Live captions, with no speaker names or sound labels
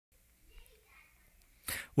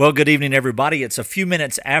Well, good evening, everybody. It's a few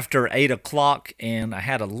minutes after 8 o'clock, and I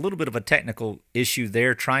had a little bit of a technical issue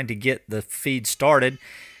there trying to get the feed started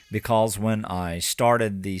because when I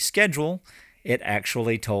started the schedule, it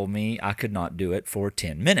actually told me I could not do it for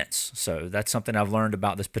 10 minutes. So that's something I've learned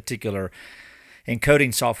about this particular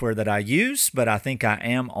encoding software that I use, but I think I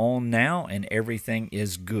am on now and everything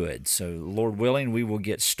is good. So Lord willing, we will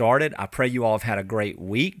get started. I pray you all have had a great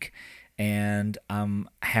week, and I'm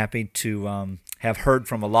happy to have heard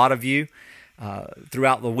from a lot of you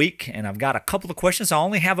throughout the week, and I've got a couple of questions. I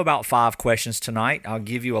only have about 5 questions tonight. I'll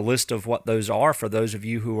give you a list of what those are for those of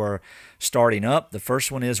you who are starting up. The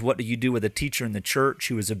first one is, what do you do with a teacher in the church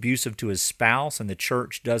who is abusive to his spouse and the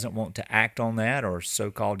church doesn't want to act on that, or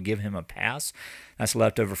so-called give him a pass? That's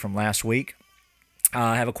left over from last week.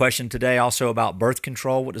 I have a question today also about birth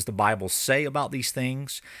control. What does the Bible say about these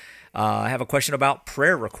things? I have a question about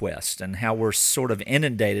prayer requests and how we're sort of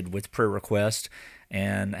inundated with prayer requests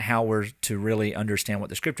and how we're to really understand what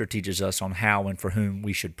the Scripture teaches us on how and for whom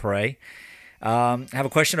we should pray. I have a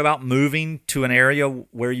question about moving to an area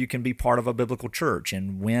where you can be part of a biblical church,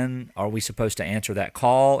 and when are we supposed to answer that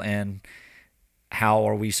call, and how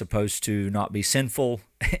are we supposed to not be sinful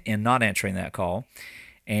in not answering that call?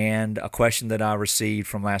 And a question that I received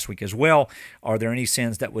from last week as well, are there any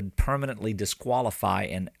sins that would permanently disqualify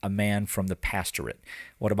a man from the pastorate?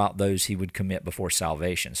 What about those he would commit before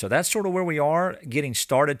salvation? So that's sort of where we are getting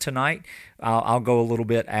started tonight. I'll go a little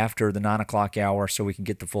bit after the 9 o'clock hour so we can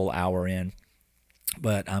get the full hour in.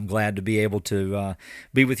 But I'm glad to be able to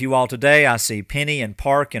be with you all today. I see Penny and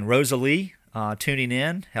Park and Rosalie tuning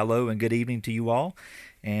in. Hello and good evening to you all.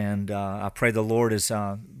 And I pray the Lord has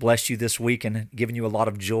blessed you this week and given you a lot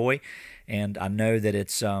of joy. And I know that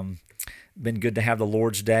it's been good to have the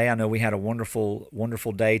Lord's Day. I know we had a wonderful,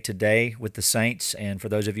 wonderful day today with the saints. And for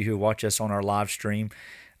those of you who watch us on our live stream,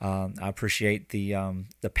 I appreciate the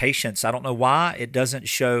patience. I don't know why it doesn't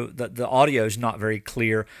show that the audio is not very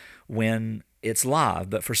clear when it's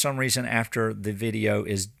live, but for some reason after the video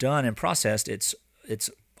is done and processed, it's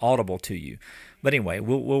audible to you. But anyway,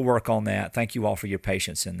 we'll work on that. Thank you all for your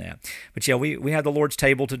patience in that. But yeah, we had the Lord's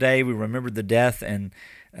table today. We remembered the death and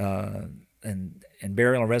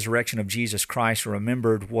burial and resurrection of Jesus Christ. We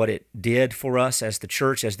remembered what it did for us as the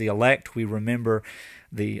church, as the elect. We remember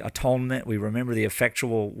the atonement. We remember the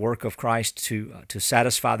effectual work of Christ to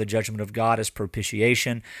satisfy the judgment of God as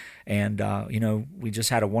propitiation. And, we just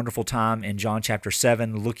had a wonderful time in John chapter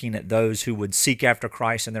 7 looking at those who would seek after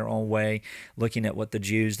Christ in their own way, looking at what the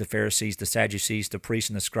Jews, the Pharisees, the Sadducees, the priests,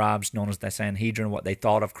 and the scribes, known as the Sanhedrin, what they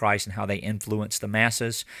thought of Christ and how they influenced the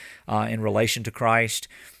masses in relation to Christ.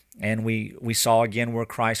 And we saw again where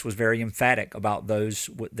Christ was very emphatic about those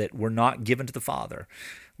that were not given to the Father.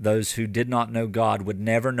 Those who did not know God would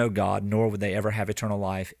never know God, nor would they ever have eternal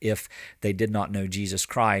life if they did not know Jesus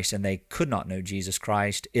Christ, and they could not know Jesus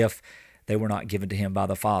Christ if they were not given to Him by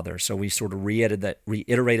the Father. So we sort of reiterated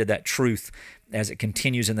that truth as it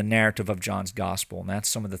continues in the narrative of John's Gospel, and that's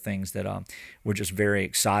some of the things that we're just very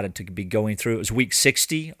excited to be going through. It was week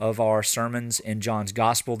 60 of our sermons in John's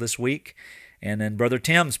Gospel this week, and then Brother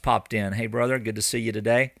Tim's popped in. Hey, brother, good to see you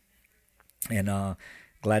today, and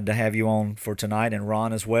glad to have you on for tonight, and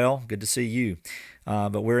Ron as well. Good to see you.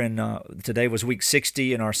 But we're in, today was week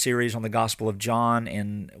 60 in our series on the Gospel of John,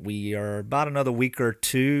 and we are about another week or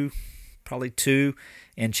two, probably 2,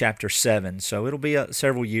 in chapter 7. So it'll be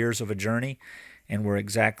several years of a journey, and we're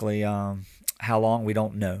exactly how long we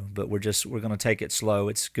don't know, but we're going to take it slow.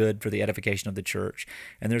 It's good for the edification of the church.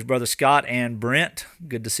 And there's Brother Scott and Brent.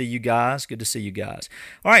 Good to see you guys. Good to see you guys.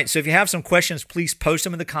 All right, so if you have some questions, please post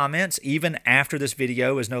them in the comments. Even after this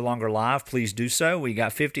video is no longer live, please do so. We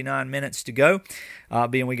got 59 minutes to go.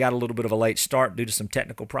 Being we got a little bit of a late start due to some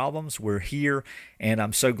technical problems, we're here, and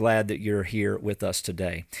I'm so glad that you're here with us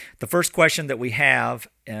today. The first question that we have,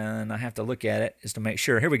 and I have to look at it, is to make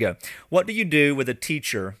sure. Here we go. What do you do with a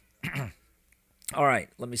teacher? All right,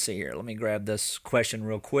 let me see here. Let me grab this question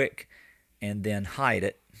real quick and then hide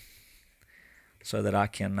it so that I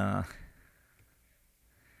can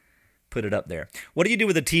put it up there. What do you do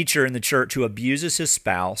with a teacher in the church who abuses his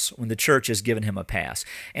spouse when the church has given him a pass?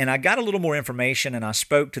 And I got a little more information, and I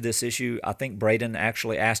spoke to this issue. I think Braden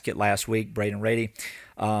actually asked it last week, Braden Rady.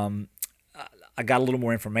 I got a little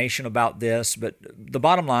more information about this, but the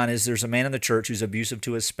bottom line is there's a man in the church who's abusive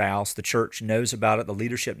to his spouse. The church knows about it. The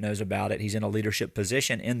leadership knows about it. He's in a leadership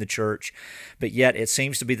position in the church, but yet it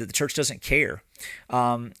seems to be that the church doesn't care.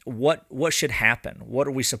 What should happen? What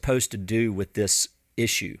are we supposed to do with this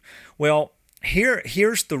issue? Well,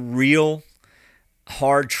 here's the real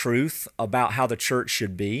hard truth about how the church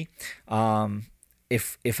should be.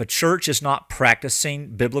 If a church is not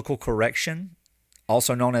practicing biblical correction,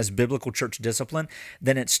 also known as biblical church discipline,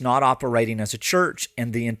 then it's not operating as a church,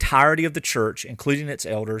 and the entirety of the church, including its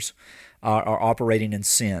elders, are operating in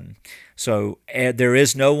sin. So there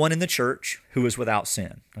is no one in the church who is without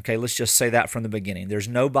sin. Okay, let's just say that from the beginning. There's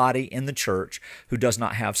nobody in the church who does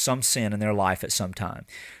not have some sin in their life at some time.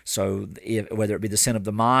 So whether it be the sin of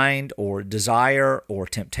the mind or desire or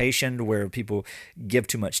temptation where people give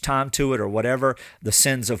too much time to it or whatever, the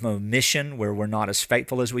sins of omission where we're not as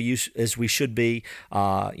faithful as we should be,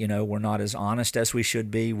 we're not as honest as we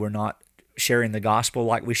should be, we're not sharing the gospel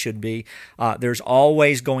like we should be. There's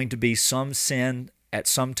always going to be some sin at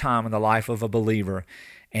some time in the life of a believer,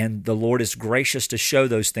 and the Lord is gracious to show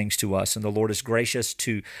those things to us, and the Lord is gracious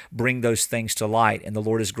to bring those things to light, and the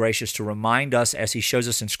Lord is gracious to remind us, as He shows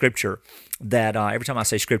us in Scripture, that every time I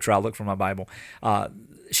say Scripture, I look for my Bible,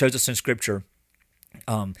 shows us in Scripture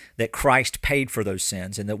that Christ paid for those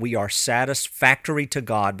sins, and that we are satisfactory to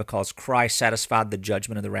God because Christ satisfied the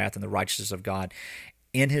judgment and the wrath and the righteousness of God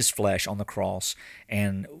in His flesh on the cross,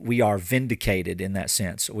 and we are vindicated in that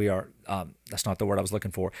sense. We are, that's not the word I was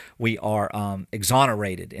looking for, we are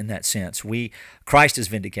exonerated in that sense. Christ is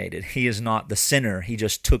vindicated. He is not the sinner. He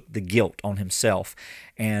just took the guilt on Himself,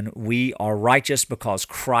 and we are righteous because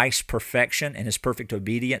Christ's perfection and His perfect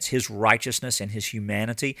obedience, His righteousness and His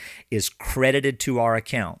humanity is credited to our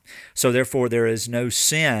account. So therefore there is no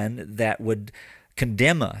sin that would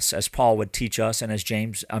condemn us, as Paul would teach us, and as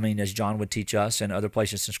John would teach us in other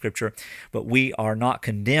places in Scripture. But we are not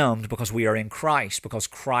condemned because we are in Christ, because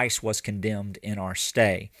Christ was condemned in our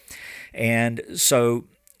stay. And so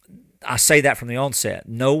I say that from the onset.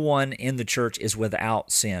 No one in the church is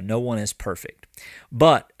without sin. No one is perfect.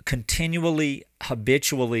 But continually,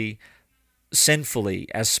 habitually, sinfully,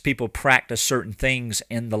 as people practice certain things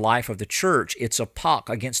in the life of the church, it's a pock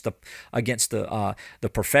against the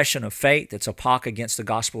profession of faith. It's a pock against the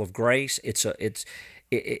gospel of grace. It's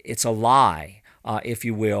a lie, if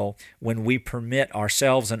you will, when we permit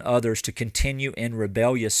ourselves and others to continue in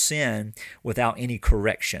rebellious sin without any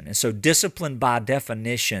correction. And so discipline by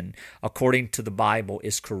definition, according to the Bible,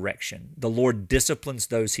 is correction. The Lord disciplines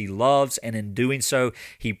those He loves, and in doing so,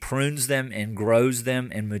 He prunes them and grows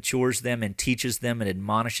them and matures them and teaches them and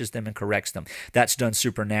admonishes them and corrects them. That's done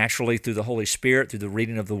supernaturally through the Holy Spirit, through the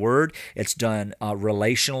reading of the Word. It's done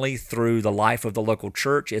relationally through the life of the local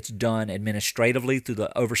church. It's done administratively through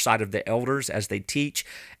the oversight of the elders as they teach,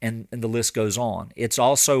 and the list goes on. It's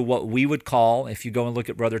also what we would call, if you go and look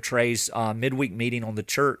at Brother Trey's midweek meeting on the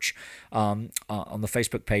church, on the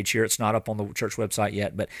Facebook page here, it's not up on the church website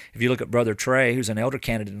yet, but if you look at Brother Trey, who's an elder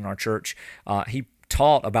candidate in our church, he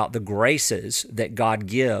taught about the graces that God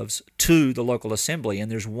gives to the local assembly, and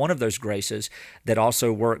there's one of those graces that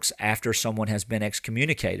also works after someone has been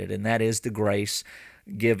excommunicated, and that is the grace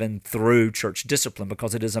given through church discipline,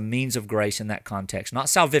 because it is a means of grace in that context. Not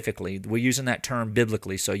salvifically. We're using that term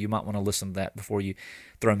biblically, so you might want to listen to that before you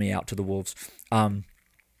throw me out to the wolves,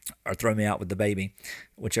 or throw me out with the baby,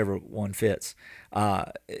 whichever one fits.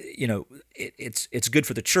 It's good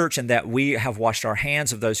for the church in that we have washed our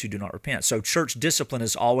hands of those who do not repent. So church discipline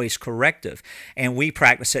is always corrective, and we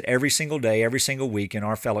practice it every single day, every single week in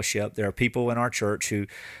our fellowship. There are people in our church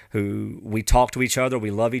who we talk to each other,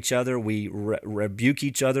 we love each other, we rebuke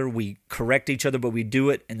each other, we correct each other, but we do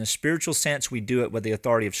it in the spiritual sense. We do it with the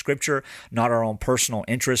authority of Scripture, not our own personal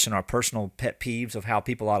interests and our personal pet peeves of how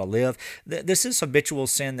people ought to live. This is habitual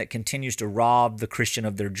sin that continues to rob the Christian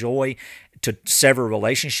of their joy, to sever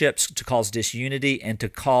relationships, to cause disunity, and to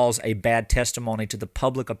cause a bad testimony to the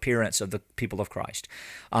public appearance of the people of Christ.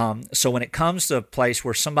 So when it comes to a place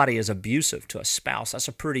where somebody is abusive to a spouse, that's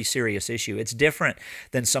a pretty serious issue. It's different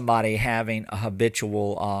than somebody having a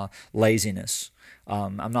habitual laziness.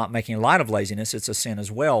 I'm not making light of laziness. It's a sin as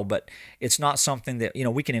well, but it's not something that,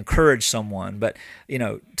 we can encourage someone. But,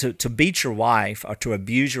 to beat your wife or to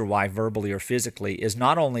abuse your wife verbally or physically is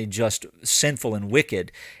not only just sinful and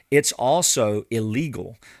wicked, it's also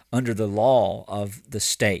illegal under the law of the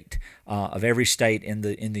state, of every state in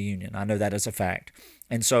the union. I know that as a fact.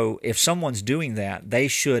 And so if someone's doing that, they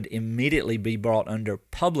should immediately be brought under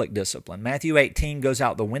public discipline. Matthew 18 goes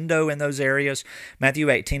out the window in those areas. Matthew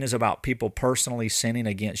 18 is about people personally sinning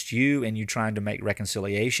against you and you trying to make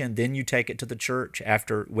reconciliation. Then you take it to the church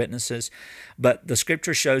after witnesses. But the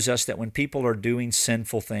Scripture shows us that when people are doing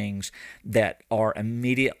sinful things that are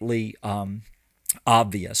immediately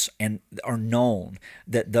obvious and are known,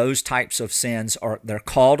 that those types of sins they're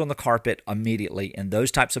called on the carpet immediately, and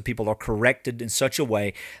those types of people are corrected in such a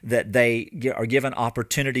way that they are given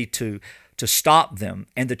opportunity to stop them,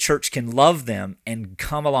 and the church can love them and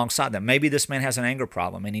come alongside them. Maybe this man has an anger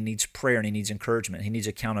problem and he needs prayer and he needs encouragement, he needs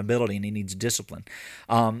accountability and he needs discipline,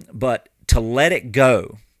 but to let it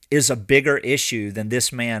go is a bigger issue than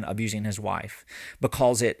this man abusing his wife,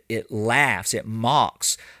 because it laughs, it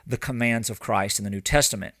mocks the commands of Christ in the New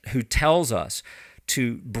Testament, who tells us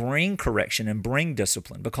to bring correction and bring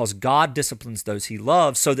discipline, because God disciplines those he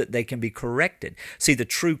loves so that they can be corrected. See, the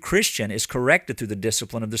true Christian is corrected through the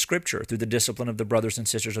discipline of the Scripture, through the discipline of the brothers and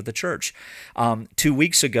sisters of the church. 2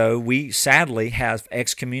 weeks ago, we sadly have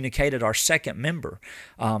excommunicated our second member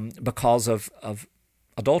because of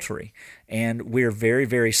adultery, and we're very,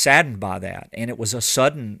 very saddened by that. And it was a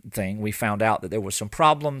sudden thing. We found out that there were some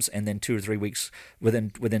problems, and then 2 or 3 weeks,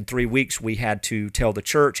 within 3 weeks, we had to tell the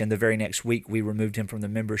church, and the very next week we removed him from the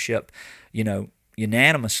membership,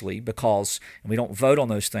 unanimously, because, and we don't vote on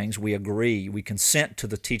those things, we agree, we consent to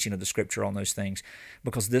the teaching of the Scripture on those things,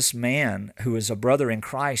 because this man, who is a brother in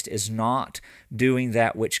Christ, is not doing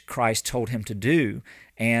that which Christ told him to do.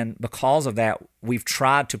 And because of that, we've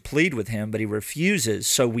tried to plead with him, but he refuses,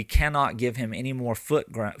 so we cannot give him any more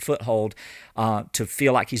foothold to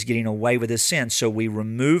feel like he's getting away with his sin. So we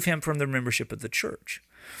remove him from the membership of the church.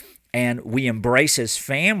 And we embrace his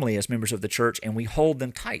family as members of the church, and we hold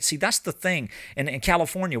them tight. See, that's the thing. And in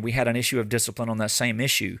California, we had an issue of discipline on that same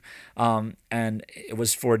issue, and it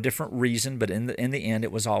was for a different reason, but in the end,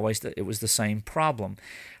 it was always the same problem.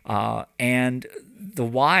 And the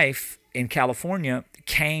wife in California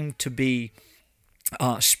came to be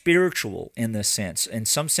spiritual in this sense, in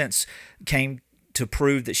some sense came to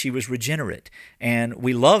prove that she was regenerate. And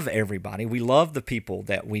we love everybody. We love the people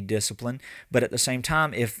that we discipline. But at the same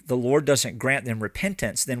time, if the Lord doesn't grant them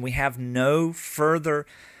repentance, then we have no further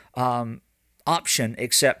option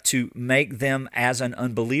except to make them as an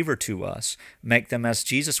unbeliever to us, make them, as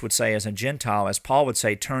Jesus would say, as a Gentile, as Paul would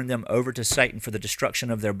say, turn them over to Satan for the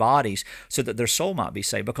destruction of their bodies so that their soul might be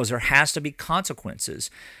saved, because there has to be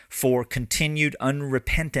consequences for continued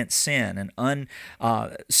unrepentant sin and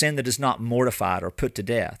sin that is not mortified or put to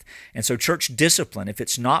death. And so church discipline, if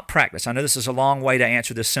it's not practiced, I know this is a long way to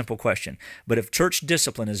answer this simple question, but if church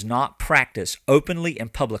discipline is not practiced openly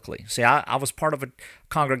and publicly, see, I was part of a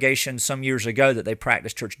congregation some years ago that they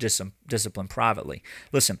practiced church discipline privately.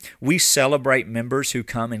 Listen, we celebrate members who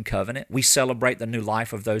come in covenant. We celebrate the new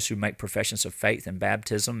life of those who make professions of faith and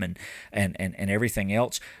baptism and everything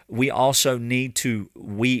else. We also need to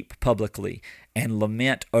weep publicly and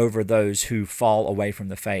lament over those who fall away from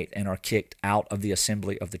the faith and are kicked out of the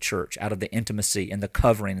assembly of the church, out of the intimacy and the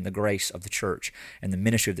covering and the grace of the church and the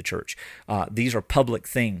ministry of the church. These are public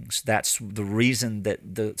things. That's the reason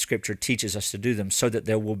that the Scripture teaches us to do them, so that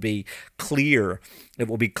there will be clear, it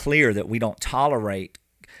will be clear that we don't tolerate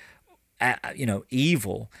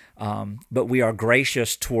evil, but we are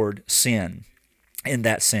gracious toward sin in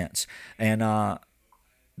that sense. And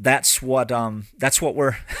that's what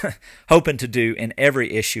we're hoping to do in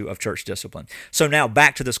every issue of church discipline. So now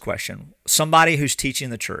back to this question. Somebody who's teaching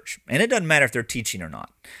the church, and it doesn't matter if they're teaching or not.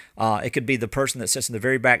 It could be the person that sits in the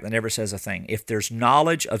very back that never says a thing. If there's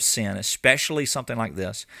knowledge of sin, especially something like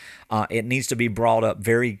this, it needs to be brought up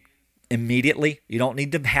very immediately. You don't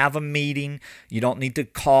need to have a meeting. You don't need to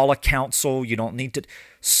call a council. You don't need to...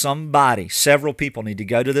 several people need to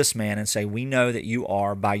go to this man and say, we know that you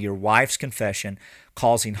are, by your wife's confession,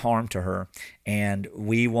 causing harm to her, and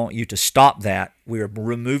we want you to stop that. We're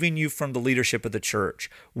removing you from the leadership of the church.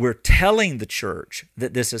 We're telling the church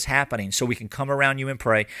that this is happening so we can come around you and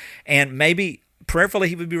pray, and maybe prayerfully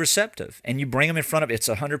he would be receptive, and you bring him in front of, it's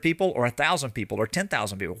 100 people or 1,000 people or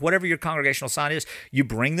 10,000 people, whatever your congregational sign is. You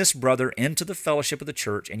bring this brother into the fellowship of the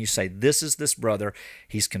church, and you say, this is this brother.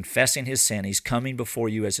 He's confessing his sin. He's coming before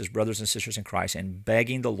you as his brothers and sisters in Christ and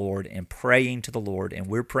begging the Lord and praying to the Lord, and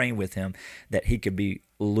we're praying with him that he could be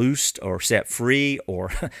loosed or set free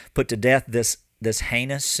or put to death this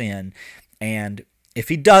heinous sin. And if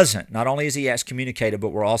he doesn't, not only is he excommunicated,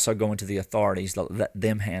 but we're also going to the authorities to let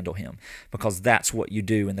them handle him, because that's what you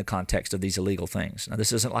do in the context of these illegal things. Now,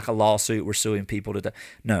 this isn't like a lawsuit. We're suing people to...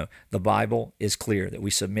 No, the Bible is clear that we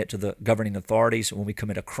submit to the governing authorities. When we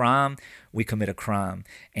commit a crime, we commit a crime.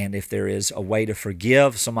 And if there is a way to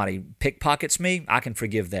forgive, somebody pickpockets me, I can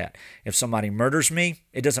forgive that. If somebody murders me,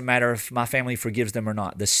 it doesn't matter if my family forgives them or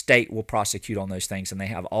not. The state will prosecute on those things, and they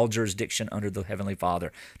have all jurisdiction under the Heavenly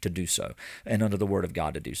Father to do so, and under the Word of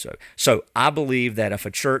God to do so. So I believe that if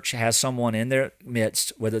a church has someone in their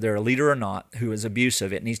midst, whether they're a leader or not, who is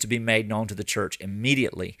abusive, it needs to be made known to the church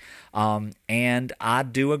immediately. And I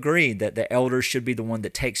do agree that the elders should be the one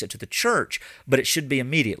that takes it to the church, but it should be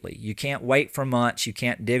immediately. You can't wait for months. You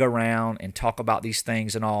can't dig around and talk about these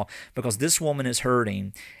things and all, because this woman is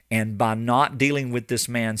hurting. And by not dealing with this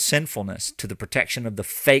man's sinfulness to the protection of the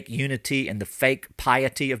fake unity and the fake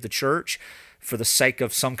piety of the church, for the sake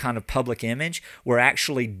of some kind of public image, we're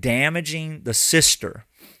actually damaging the sister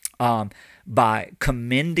by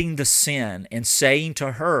commending the sin and saying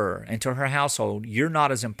to her and to her household, you're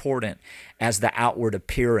not as important as the outward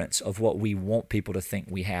appearance of what we want people to think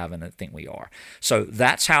we have and think we are. So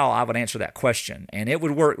that's how I would answer that question, and it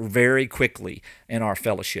would work very quickly in our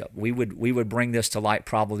fellowship. We would bring this to light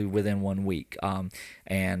probably within 1 week,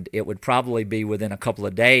 and it would probably be within a couple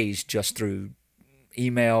of days just through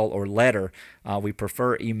email or letter. We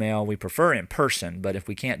prefer email. We prefer in person, but if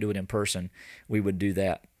we can't do it in person, we would do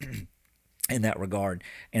that in that regard.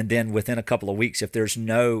 And then within a couple of weeks, if there's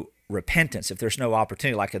no repentance, if there's no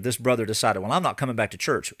opportunity, like if this brother decided, well, I'm not coming back to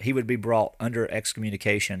church, he would be brought under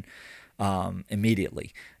excommunication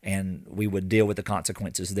immediately, and we would deal with the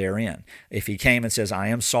consequences therein. If he came and says, I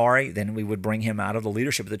am sorry, then we would bring him out of the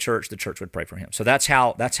leadership of the church would pray for him. So that's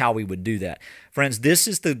how we would do that. Friends, this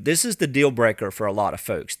is the deal breaker for a lot of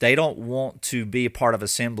folks. They don't want to be a part of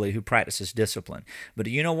assembly who practices discipline. But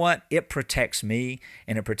you know what? It protects me,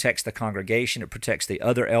 and it protects the congregation. It protects the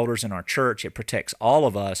other elders in our church. It protects all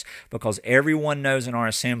of us, because everyone knows in our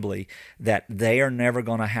assembly that they are never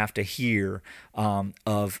going to have to hear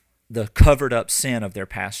of the covered up sin of their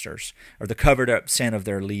pastors, or the covered up sin of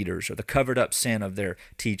their leaders, or the covered up sin of their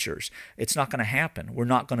teachers. It's not going to happen. We're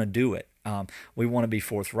not going to do it. We want to be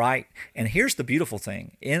forthright. And here's the beautiful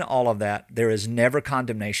thing. In all of that, there is never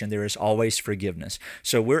condemnation. There is always forgiveness.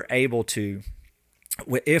 So we're able to,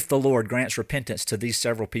 if the Lord grants repentance to these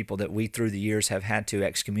several people that we through the years have had to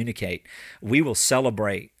excommunicate, we will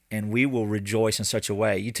celebrate and we will rejoice in such a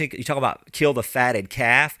way. You talk about kill the fatted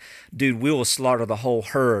calf. Dude, we will slaughter the whole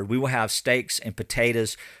herd. We will have steaks and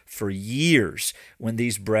potatoes for years when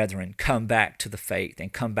these brethren come back to the faith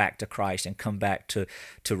and come back to Christ and come back to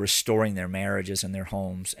restoring their marriages and their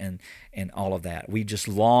homes and all of that. We just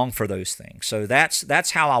long for those things. So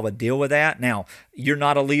that's how I would deal with that. Now, you're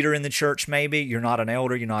not a leader in the church maybe. You're not an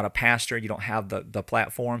elder. You're not a pastor. You don't have the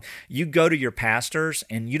platform. You go to your pastors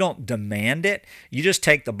and you don't demand it. You just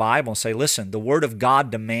take the Bible and say, listen, the Word of God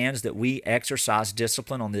demands that we exercise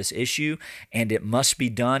discipline on this issue, and it must be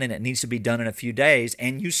done, and it needs to be done in a few days.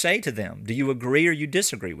 And you say to them, do you agree or you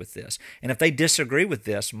disagree with this? And if they disagree with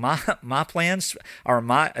this, my plans or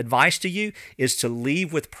my advice to you is to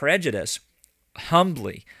leave with prejudice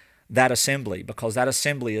humbly that assembly, because that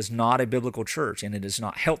assembly is not a biblical church, and it is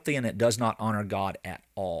not healthy, and it does not honor God at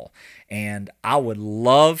all. And I would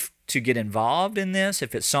love to get involved in this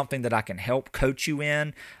if it's something that I can help coach you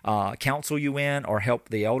in, counsel you in, or help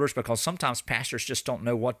the elders, because sometimes pastors just don't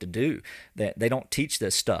know what to do. They don't teach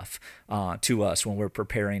this stuff to us when we're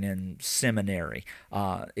preparing in seminary.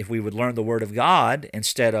 If we would learn the Word of God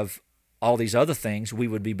instead of all these other things, we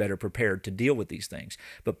would be better prepared to deal with these things.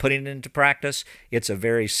 But putting it into practice, it's a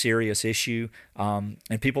very serious issue. And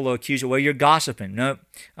people will accuse you, well, you're gossiping. No,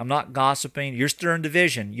 I'm not gossiping. You're stirring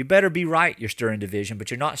division. You better be right you're stirring division,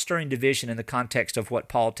 but you're not stirring division in the context of what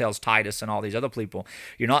Paul tells Titus and all these other people.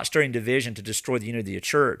 You're not stirring division to destroy the unity of the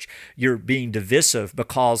church. You're being divisive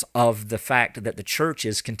because of the fact that the church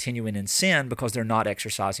is continuing in sin because they're not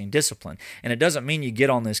exercising discipline. And it doesn't mean you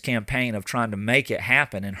get on this campaign of trying to make it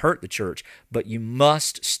happen and hurt the church. But you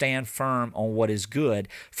must stand firm on what is good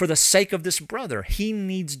for the sake of this brother. He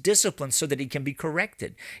needs discipline so that he can be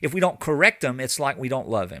corrected. If we don't correct him, it's like we don't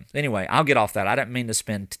love him. Anyway, I'll get off that. I didn't mean to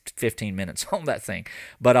spend 15 minutes on that thing.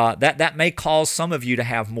 But that may cause some of you to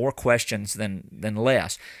have more questions than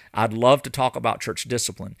less. I'd love to talk about church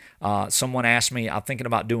discipline. Someone asked me, I'm thinking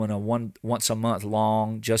about doing a once a month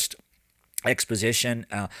long exposition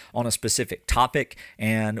on a specific topic,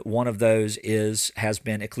 and one of those has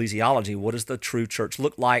been ecclesiology. What does the true church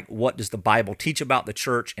look like? What does the Bible teach about the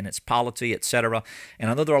church and its polity, etc.? And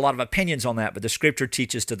I know there are a lot of opinions on that, but the Scripture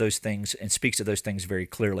teaches to those things and speaks to those things very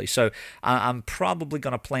clearly. So I'm probably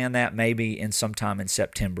going to plan that maybe in sometime in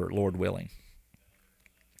September, Lord willing.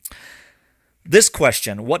 This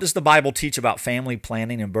question, what does the Bible teach about family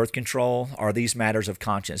planning and birth control? Are these matters of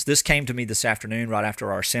conscience? This came to me this afternoon right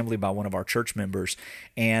after our assembly by one of our church members,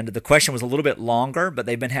 and the question was a little bit longer, but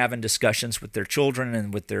they've been having discussions with their children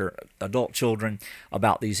and with their adult children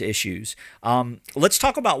about these issues. Let's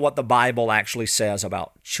talk about what the Bible actually says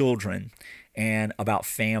about children and about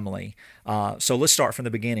family. So let's start from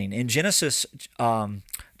the beginning. In Genesis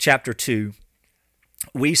chapter 2,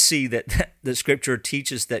 we see that the Scripture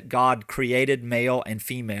teaches that God created male and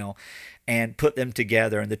female and put them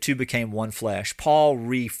together, and the two became one flesh. Paul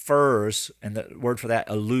refers, and the word for that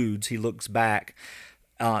alludes, he looks back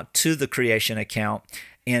to the creation account,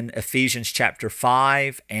 in Ephesians chapter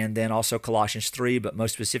 5 and then also Colossians 3, but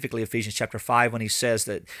most specifically Ephesians chapter 5 when he says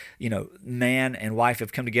that, man and wife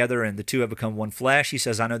have come together and the two have become one flesh. He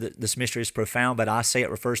says, I know that this mystery is profound, but I say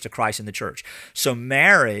it refers to Christ and the church. So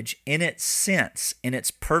marriage in its sense, in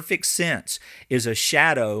its perfect sense, is a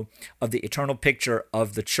shadow of the eternal picture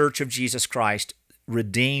of the church of Jesus Christ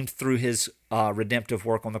redeemed through his redemptive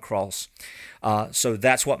work on the cross. So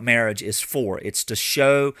that's what marriage is for. It's to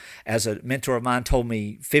show, as a mentor of mine told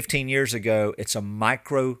me 15 years ago, it's a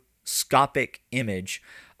microscopic image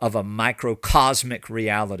of a microcosmic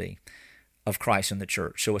reality of Christ and the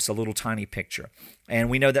church. So it's a little tiny picture. And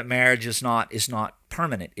we know that marriage is not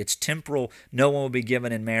permanent. It's temporal. No one will be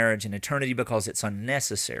given in marriage in eternity because it's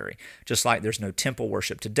unnecessary. Just like there's no temple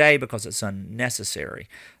worship today because it's unnecessary.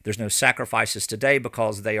 There's no sacrifices today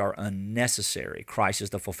because they are unnecessary. Christ is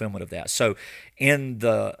the fulfillment of that. So in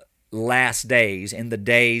the last days, in the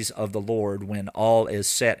days of the Lord, when all is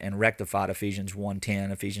set and rectified, Ephesians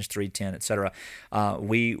 1:10, Ephesians 3:10, etc.,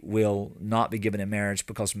 we will not be given in marriage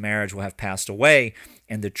because marriage will have passed away,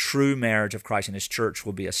 and the true marriage of Christ and his church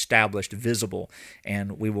will be established, visible,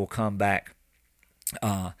 and we will come back.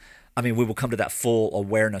 We will come to that full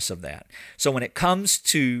awareness of that. So when it comes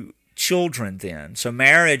to children then, so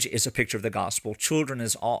marriage is a picture of the gospel. Children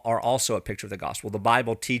are also a picture of the gospel. The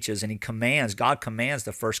Bible teaches and God commands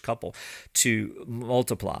the first couple to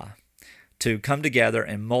multiply, to come together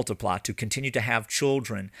and multiply, to continue to have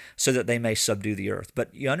children so that they may subdue the earth.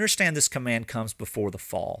 But you understand this command comes before the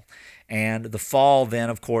fall. And the fall then,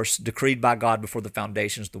 of course, decreed by God before the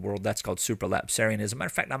foundations of the world. That's called supralapsarianism. Matter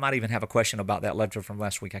of fact, I might even have a question about that lecture from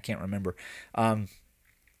last week. I can't remember.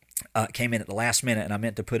 Came in at the last minute, and I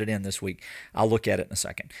meant to put it in this week. I'll look at it in a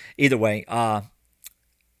second. Either way,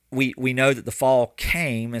 we know that the fall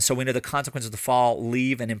came, and so we know the consequences of the fall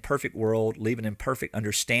leave an imperfect world, leave an imperfect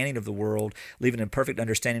understanding of the world, leave an imperfect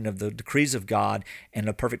understanding of the decrees of God, and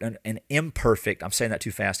an imperfect, I'm saying that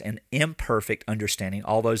too fast, an imperfect understanding,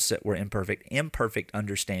 all those that were imperfect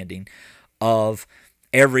understanding of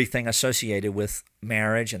everything associated with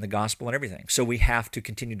marriage and the gospel and everything. So we have to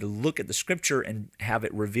continue to look at the scripture and have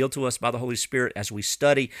it revealed to us by the Holy Spirit as we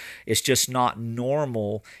study. It's just not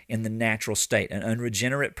normal in the natural state. An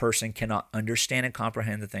unregenerate person cannot understand and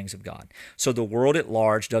comprehend the things of God. So the world at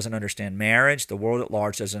large doesn't understand marriage. The world at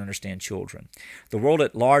large doesn't understand children. The world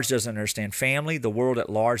at large doesn't understand family. The world at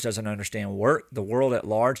large doesn't understand work. The world at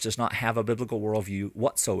large does not have a biblical worldview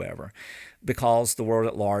whatsoever because the world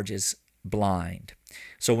at large is blind.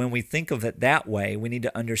 So when we think of it that way, we need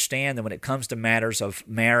to understand that when it comes to matters of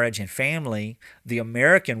marriage and family, the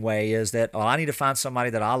American way is that, I need to find somebody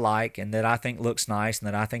that I like and that I think looks nice and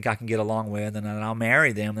that I think I can get along with, and then I'll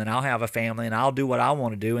marry them, and I'll have a family, and I'll do what I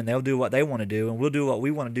want to do, and they'll do what they want to do, and we'll do what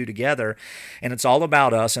we want to do together. And it's all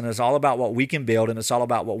about us, and it's all about what we can build, and it's all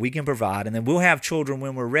about what we can provide. And then we'll have children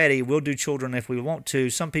when we're ready. We'll do children if we want to.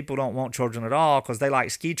 Some people don't want children at all because they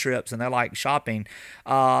like ski trips and they like shopping,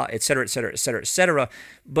 et cetera, et cetera, et cetera, et cetera.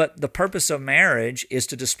 But the purpose of marriage is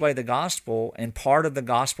to display the gospel, and part of the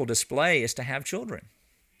gospel display is to have children.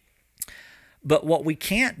 But what we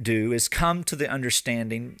can't do is come to the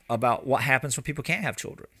understanding about what happens when people can't have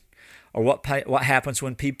children, or what happens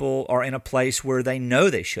when people are in a place where they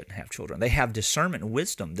know they shouldn't have children. They have discernment and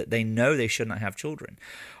wisdom that they know they should not have children.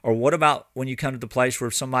 Or what about when you come to the place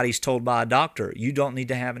where somebody's told by a doctor, you don't need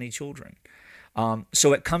to have any children?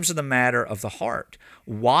 So it comes to the matter of the heart.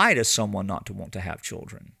 Why does someone not to want to have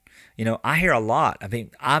children? I hear a lot.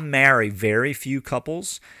 I marry very few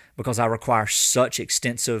couples because I require such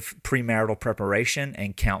extensive premarital preparation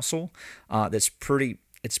and counsel. It's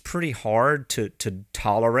pretty hard to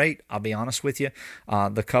tolerate. I'll be honest with you.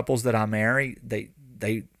 The couples that I marry,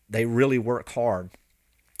 they really work hard,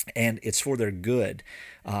 and it's for their good.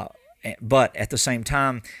 But at the same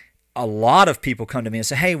time, a lot of people come to me and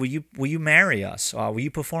say, hey, will you marry us? Will you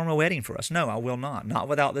perform a wedding for us? No, I will not. Not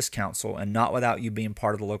without this counsel and not without you being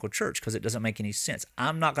part of the local church, because it doesn't make any sense.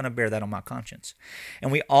 I'm not going to bear that on my conscience. And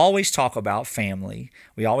we always talk about family.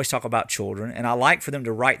 We always talk about children. And I like for them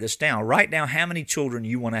to write this down. Write down how many children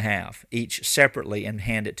you want to have, each separately, and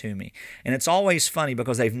hand it to me. And it's always funny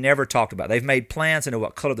because they've never talked about it. They've made plans. They know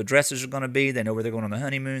what color the dresses are going to be. They know where they're going on the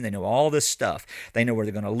honeymoon. They know all this stuff. They know where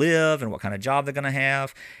they're going to live and what kind of job they're going to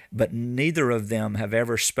have. But neither of them have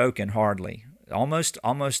ever spoken hardly, almost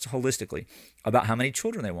holistically, about how many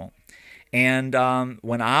children they want. And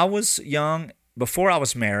when I was young, before I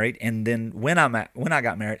was married, and then when I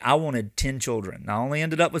got married, I wanted 10 children. I only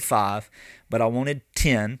ended up with 5, but I wanted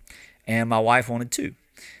 10, and my wife wanted 2.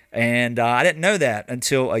 And I didn't know that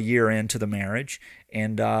until a year into the marriage.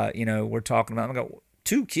 And we're talking about,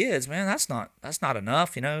 2 kids, man, that's not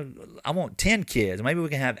enough. I want 10 kids. Maybe we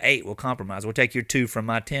can have 8. We'll compromise. We'll take your 2 from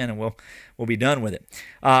my 10, and we'll be done with it.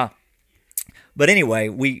 But anyway,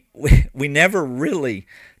 we never really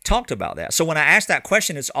talked about that. So when I ask that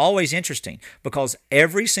question, it's always interesting because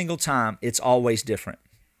every single time it's always different.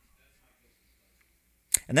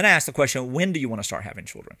 And then I ask the question, when do you want to start having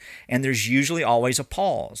children? And there's usually always a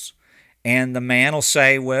pause. And the man will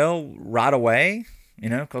say, well, right away,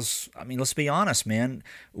 because, let's be honest, man,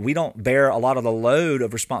 we don't bear a lot of the load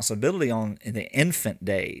of responsibility in the infant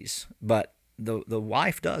days, but the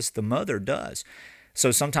wife does, the mother does.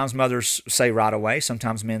 So sometimes mothers say right away,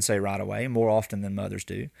 sometimes men say right away, more often than mothers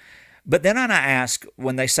do. But then I ask,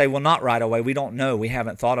 when they say, well, not right away, we don't know, we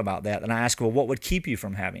haven't thought about that, and I ask, well, what would keep you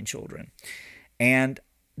from having children? And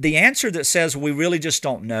the answer that says we really just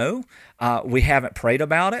don't know, we haven't prayed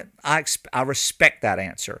about it, I respect that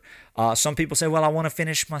answer. Some people say, well, I want to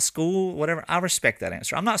finish my school, whatever. I respect that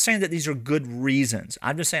answer. I'm not saying that these are good reasons.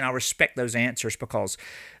 I'm just saying I respect those answers because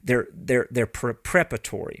they're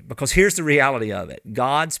preparatory. Because here's the reality of it.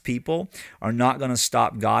 God's people are not going to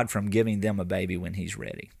stop God from giving them a baby when He's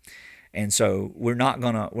ready. And so we're not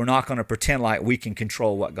gonna pretend like we can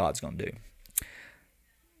control what God's going to do.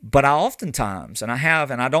 But I oftentimes, and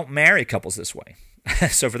I don't marry couples this way.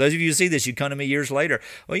 So for those of you who see this, you come to me years later,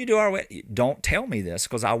 well, you do our way. Don't tell me this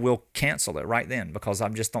because I will cancel it right then because I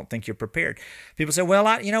just don't think you're prepared. People say, well,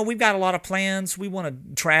 we've got a lot of plans. We want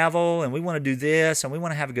to travel and we want to do this and we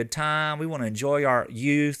want to have a good time. We want to enjoy our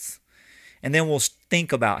youth. And then we'll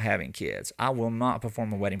think about having kids. I will not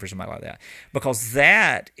perform a wedding for somebody like that because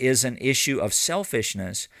that is an issue of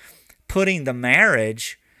selfishness, putting the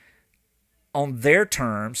marriage on their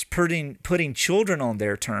terms, putting children on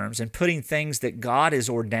their terms, and putting things that God has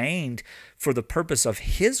ordained for the purpose of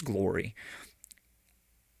His glory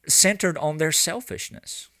centered on their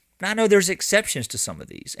selfishness. Now, I know there's exceptions to some of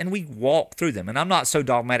these, and we walk through them. And I'm not so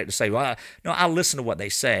dogmatic to say, well, no, I listen to what they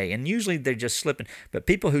say, and usually they're just slipping. But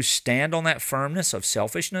people who stand on that firmness of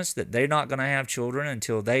selfishness, that they're not going to have children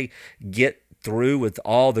until they get through with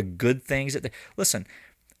all the good things that listen,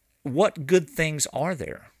 what good things are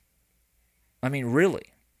there? Really,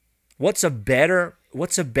 what's a better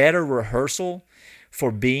rehearsal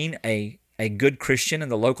for being a good Christian in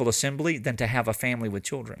the local assembly than to have a family with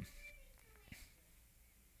children?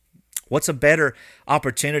 What's a better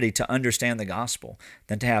opportunity to understand the gospel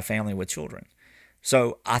than to have family with children?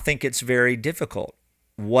 So I think it's very difficult.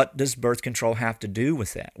 What does birth control have to do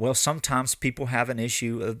with that? Well, sometimes people have an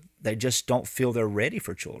issue of they just don't feel they're ready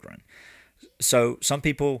for children. So some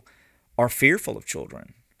people are fearful of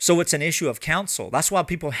children. So it's an issue of counsel. That's why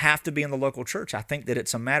people have to be in the local church. I think that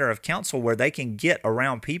it's a matter of counsel where they can get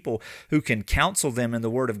around people who can counsel them in the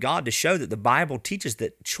Word of God to show that the Bible teaches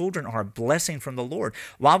that children are a blessing from the Lord.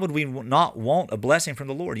 Why would we not want a blessing from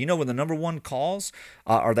the Lord? You know what the number one cause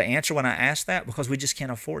or the answer when I ask that? Because we just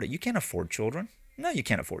can't afford it. You can't afford children. No, you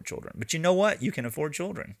can't afford children. But you know what? You can afford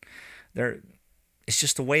children. It's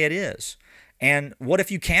just the way it is. And what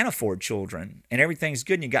if you can't afford children and everything's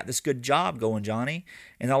good and you got this good job going, Johnny,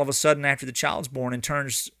 and all of a sudden after the child's born and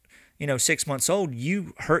turns, 6 months old,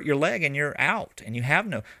 you hurt your leg and you're out and you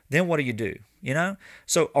have then what do you do?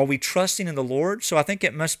 So are we trusting in the Lord? So I think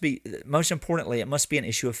it must be, most importantly, it must be an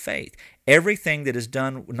issue of faith. Everything that is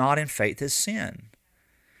done not in faith is sin.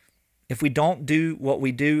 If we don't do what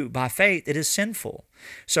we do by faith, it is sinful.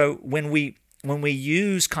 So when we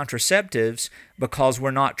use contraceptives because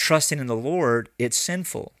we're not trusting in the Lord, it's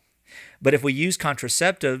sinful. But if we use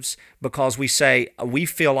contraceptives because we say we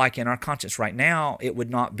feel like in our conscience right now it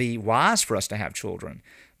would not be wise for us to have children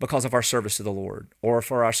because of our service to the Lord or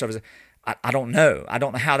for our service, I don't know. I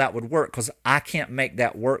don't know how that would work because I can't make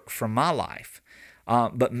that work for my life.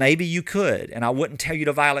 But maybe you could, and I wouldn't tell you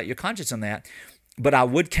to violate your conscience in that, but I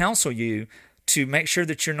would counsel you to make sure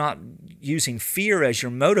that you're not using fear as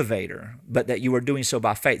your motivator, but that you are doing so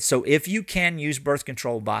by faith. So if you can use birth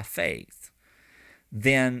control by faith,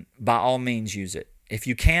 then by all means use it. If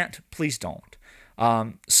you can't, please don't.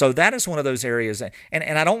 So that is one of those areas,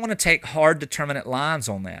 and I don't want to take hard determinate lines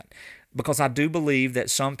on that, because I do believe that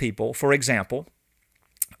some people, for example,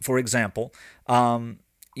 when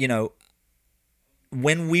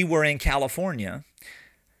we were in California,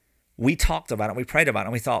 we talked about it, we prayed about it,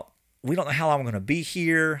 and we thought, we don't know how long we're going to be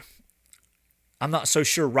here. I'm not so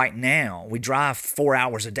sure right now. We drive 4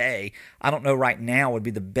 hours a day. I don't know right now would be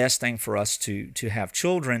the best thing for us to have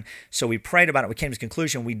children. So we prayed about it. We came to the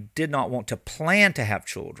conclusion we did not want to plan to have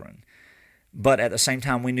children. But at the same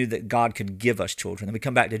time, we knew that God could give us children. Then we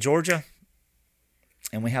come back to Georgia.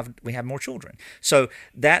 and we have more children. So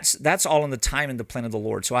that's all in the time and the plan of the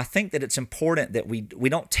Lord. So I think that it's important that we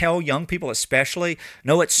don't tell young people especially,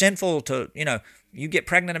 no, it's sinful to, you get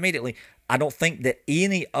pregnant immediately. I don't think that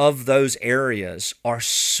any of those areas are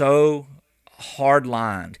so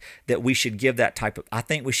hard-lined that we should give that type of. I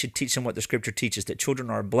think we should teach them what the Scripture teaches, that children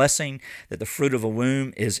are a blessing, that the fruit of a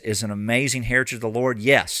womb is an amazing heritage of the Lord.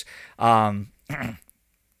 Yes.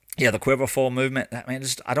 Yeah, the quiverful movement.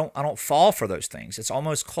 I don't fall for those things. It's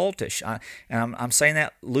almost cultish. I'm saying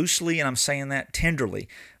that loosely, and I'm saying that tenderly,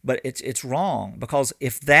 but it's wrong, because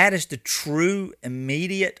if that is the true,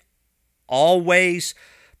 immediate, always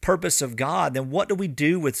purpose of God, then what do we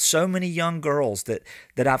do with so many young girls that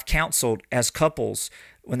I've counseled as couples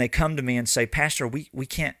when they come to me and say, Pastor, we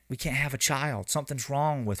can't have a child. Something's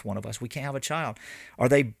wrong with one of us. We can't have a child. Are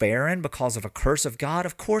they barren because of a curse of God?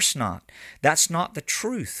 Of course not. That's not the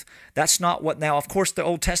truth. That's not what. Now, of course, the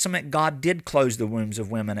Old Testament, God did close the wombs of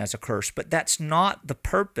women as a curse, but that's not the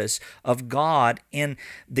purpose of God in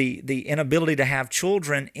the inability to have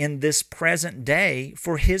children in this present day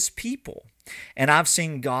for His people. And I've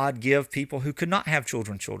seen God give people who could not have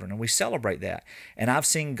children, and we celebrate that. And I've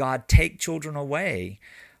seen God take children away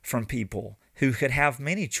from people who could have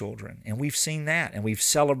many children, and we've seen that, and we've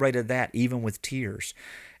celebrated that even with tears.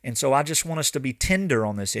 And so I just want us to be tender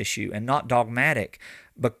on this issue and not dogmatic,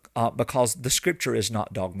 because the Scripture is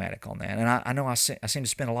not dogmatic on that. And I know I seem to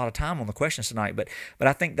spend a lot of time on the questions tonight, but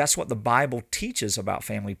I think that's what the Bible teaches about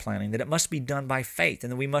family planning, that it must be done by faith,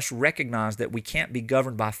 and that we must recognize that we can't be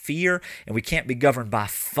governed by fear, and we can't be governed by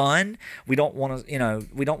fun. We don't want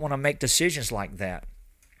to make decisions like that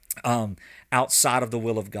outside of the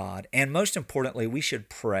will of God. And most importantly, we should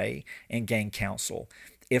pray and gain counsel.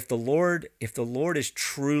 If the Lord is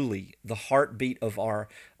truly the heartbeat of our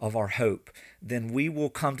hope, then we will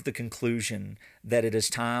come to the conclusion that it is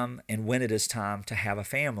time, and when it is time, to have a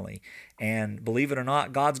family. And believe it or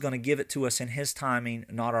not, God's going to give it to us in His timing,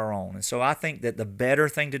 not our own. And so I think that the better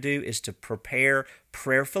thing to do is to prepare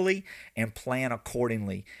prayerfully and plan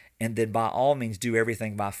accordingly, and then by all means do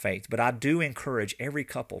everything by faith. But I do encourage every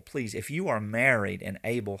couple, please, if you are married and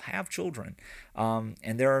able, have children.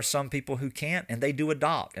 And there are some people who can't, and they do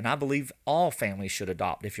adopt. And I believe all families should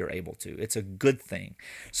adopt if you're able to. It's a good thing.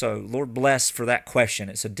 So Lord bless for that question.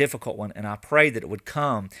 It's a difficult one, and I pray that it would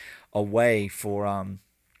come a way for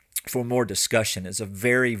more discussion. It's a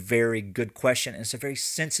very, very good question, and it's a very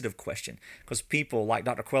sensitive question, because people, like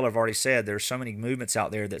Dr. Queller have already said, there's so many movements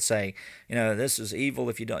out there that say, this is evil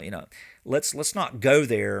if you don't, let's not go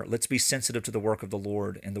there. Let's be sensitive to the work of the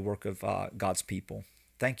Lord and the work of God's people.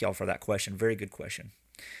 Thank y'all for that question. Very good question.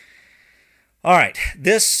 All right,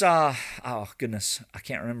 this, oh goodness, I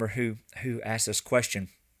can't remember who asked this question.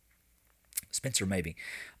 Spencer, maybe.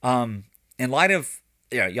 In light of,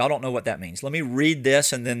 yeah, y'all don't know what that means. Let me read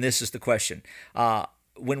this, and then this is the question.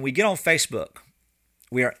 When we get on Facebook,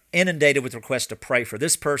 we are inundated with requests to pray for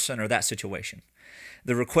this person or that situation.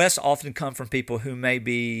 The requests often come from people who may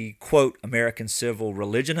be, quote, American civil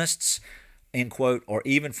religionists, end quote, or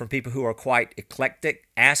even from people who are quite eclectic,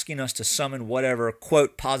 asking us to summon whatever,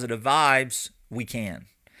 quote, positive vibes we can.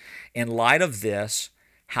 In light of this,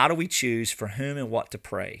 how do we choose for whom and what to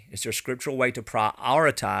pray? Is there a scriptural way to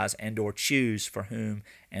prioritize and or choose for whom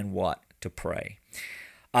and what to pray?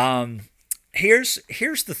 Here's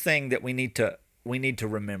the thing that we need to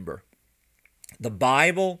remember. The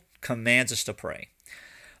Bible commands us to pray.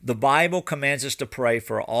 The Bible commands us to pray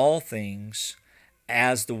for all things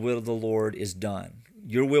as the will of the Lord is done.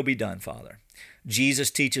 Your will be done, Father. Jesus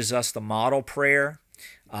teaches us the model prayer.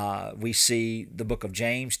 We see the book of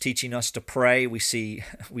James teaching us to pray. We see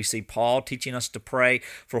Paul teaching us to pray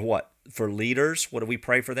for what? For leaders. What do we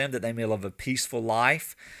pray for them? That they may live a peaceful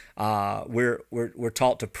life. We're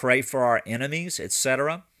taught to pray for our enemies,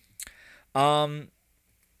 etc. But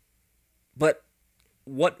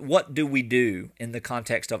what do we do in the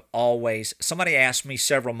context of always? Somebody asked me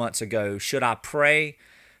several months ago, should I pray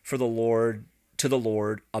for the Lord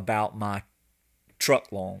about my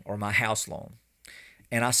truck loan or my house loan?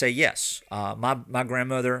 And I say yes. My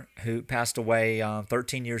grandmother, who passed away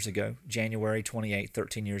 13 years ago, January 28th,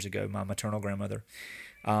 13 years ago, my maternal grandmother,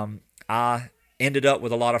 I ended up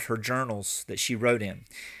with a lot of her journals that she wrote in.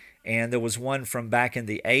 And there was one from back in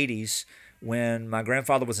the 80s when my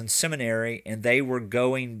grandfather was in seminary, and they were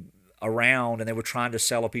going around and they were trying to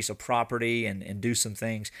sell a piece of property and do some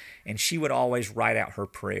things. And she would always write out her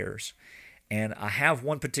prayers. And I have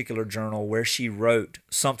one particular journal where she wrote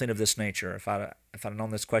something of this nature. If I'd known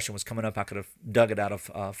this question was coming up, I could have dug it out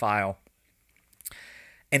of a file.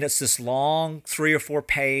 And it's this long 3 or 4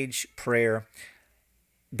 page prayer,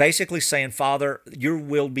 basically saying, Father, your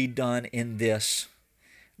will be done in this.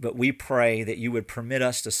 but we pray that you would permit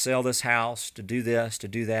us to sell this house, to do this, to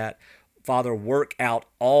do that. Father, work out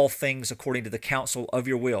all things according to the counsel of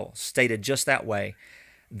your will, stated just that way,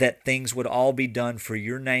 that things would all be done for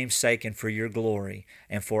your name's sake and for your glory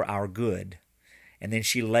and for our good. And then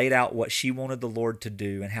she laid out what she wanted the Lord to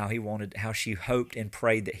do and how she hoped and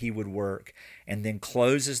prayed that he would work, and then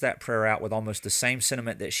closes that prayer out with almost the same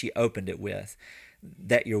sentiment that she opened it with,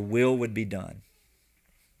 that your will would be done.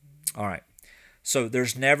 All right. So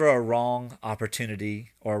there's never a wrong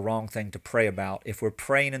opportunity or a wrong thing to pray about. If we're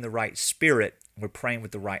praying in the right spirit, we're praying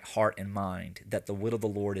with the right heart and mind, that the will of the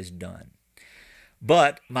Lord is done.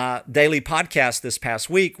 But my daily podcast this past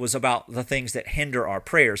week was about the things that hinder our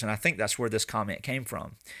prayers, and I think that's where this comment came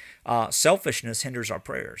from. Selfishness hinders our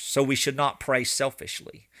prayers, so we should not pray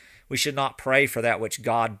selfishly. We should not pray for that which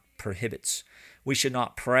God prohibits. We should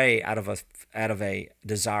not pray out of a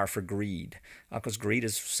desire for greed, because greed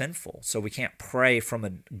is sinful. So we can't pray from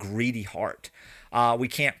a greedy heart. We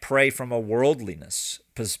can't pray from a worldliness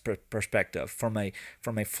perspective, from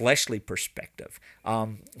a fleshly perspective.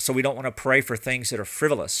 So we don't want to pray for things that are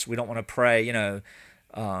frivolous. We don't want to pray,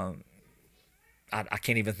 I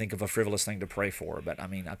can't even think of a frivolous thing to pray for, but I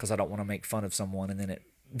mean, because I don't want to make fun of someone and then it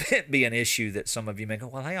be an issue that some of you may go,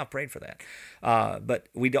 well, hey, I prayed for that. But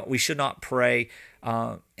we should not pray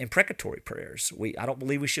imprecatory prayers. I don't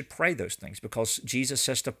believe we should pray those things, because Jesus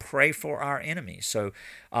says to pray for our enemies. So,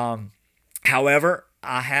 however,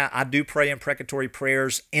 I do pray imprecatory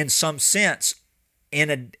prayers in some sense,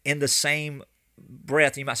 in the same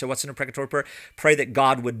breath. You might say, what's an imprecatory prayer? Pray that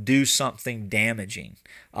God would do something damaging.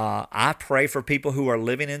 I pray for people who are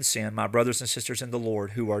living in sin, my brothers and sisters in the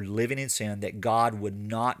Lord who are living in sin, that God would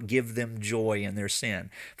not give them joy in their sin,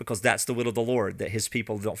 because that's the will of the Lord, that his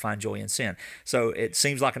people don't find joy in sin. So it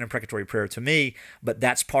seems like an imprecatory prayer to me, but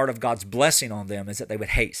that's part of God's blessing on them, is that they would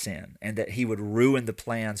hate sin and that he would ruin the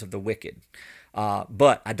plans of the wicked.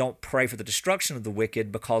 But I don't pray for the destruction of the wicked,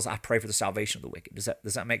 because I pray for the salvation of the wicked.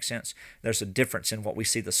 Does that make sense? There's a difference in what we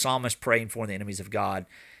see the psalmist praying for the enemies of God,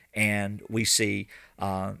 and we see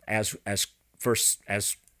as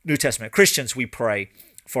New Testament Christians, we pray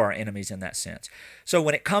for our enemies in that sense. So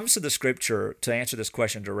when it comes to the Scripture, to answer this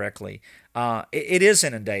question directly, it is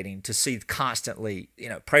inundating to see constantly,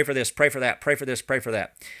 pray for this, pray for that, pray for this, pray for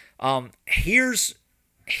that. Here's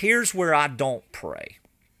where I don't pray.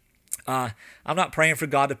 I'm not praying for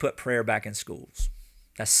God to put prayer back in schools.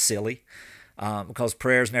 That's silly, because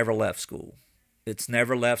prayer's never left school. It's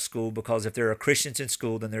never left school, because if there are Christians in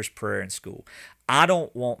school, then there's prayer in school. I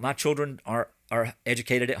don't want, my children are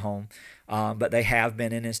educated at home, but they have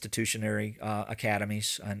been in institutionary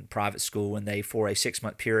academies and private school, and they, for a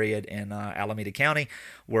 6-month period in Alameda County,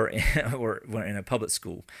 were in a public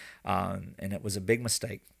school, and it was a big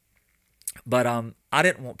mistake. But I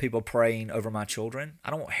didn't want people praying over my children. I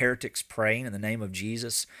don't want heretics praying in the name of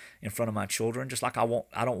Jesus in front of my children. Just like I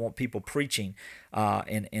don't want people preaching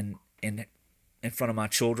in front of my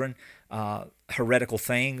children heretical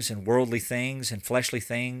things and worldly things and fleshly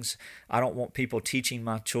things. I don't want people teaching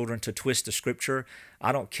my children to twist the Scripture.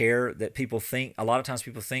 I don't care that people think, a lot of times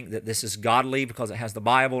people think that this is godly because it has the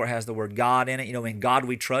Bible or it has the word God in it. In God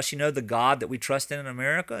we trust. The God that we trust in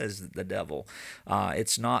America is the devil.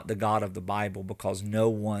 It's not the God of the Bible, because no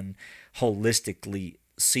one holistically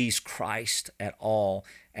sees Christ at all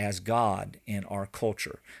as God in our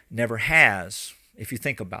culture. Never has, if you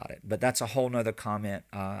think about it. But that's a whole nother comment.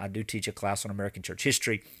 I do teach a class on American church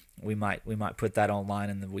history. We might put that online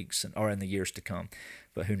in the weeks or in the years to come,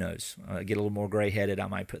 but who knows? Get a little more gray-headed, I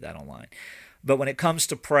might put that online. But when it comes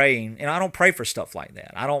to praying, and I don't pray for stuff like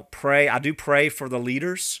that. I do pray for the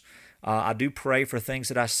leaders. I do pray for things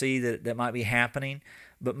that I see that might be happening.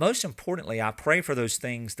 But most importantly, I pray for those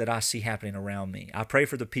things that I see happening around me. I pray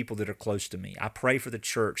for the people that are close to me. I pray for the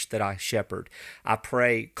church that I shepherd. I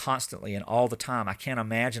pray constantly and all the time. I can't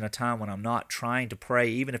imagine a time when I'm not trying to pray,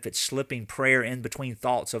 even if it's slipping prayer in between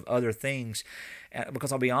thoughts of other things.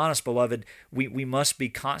 Because I'll be honest, beloved, we must be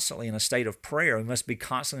constantly in a state of prayer. We must be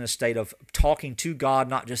constantly in a state of talking to God,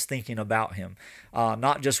 not just thinking about Him,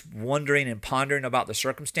 not just wondering and pondering about the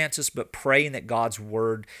circumstances, but praying that God's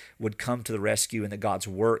Word would come to the rescue and that God's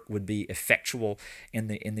work would be effectual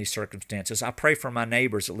in these circumstances. I pray for my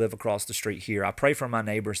neighbors that live across the street here. I pray for my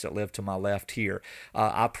neighbors that live to my left here.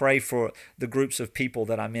 I pray for the groups of people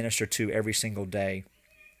that I minister to every single day.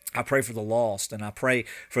 I pray for the lost, and I pray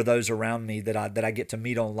for those around me that I get to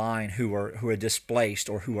meet online who are displaced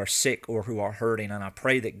or who are sick or who are hurting. And I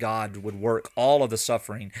pray that God would work all of the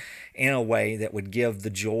suffering in a way that would give the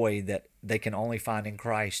joy that they can only find in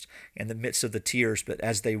Christ in the midst of the tears. But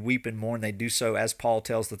as they weep and mourn, they do so, as Paul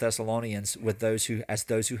tells the Thessalonians, with those who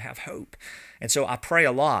have hope. And so I pray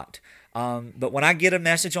a lot. But when I get a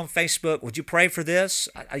message on Facebook, would you pray for this?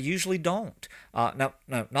 I usually don't. No,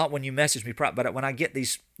 not when you message me, but when I get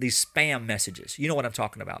these spam messages, you know what I'm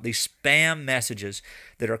talking about. These spam messages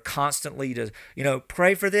that are constantly to,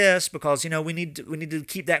 pray for this because, we need to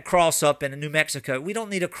keep that cross up in New Mexico. We don't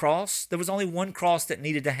need a cross. There was only one cross that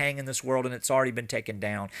needed to hang in this world, and it's already been taken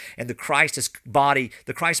down. And the Christ's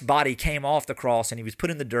body came off the cross, and he was put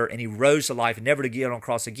in the dirt, and he rose to life, never to get on a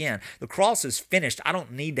cross again. The cross is finished. I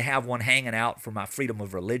don't need to have one hanging out for my freedom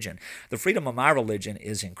of religion. The freedom of my religion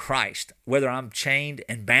is in Christ, whether I'm chained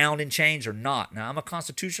and bound in chains or not. Now, I'm a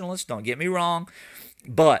constitutionalist, don't get me wrong,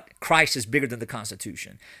 but Christ is bigger than the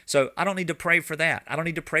Constitution. So I don't need to pray for that. I don't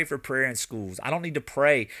need to pray for prayer in schools. I don't need to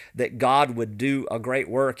pray that God would do a great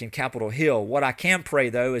work in Capitol Hill. What I can pray,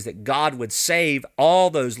 though, is that God would save all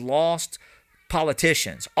those lost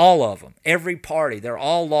politicians, all of them, every party. They're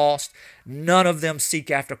all lost. None of them seek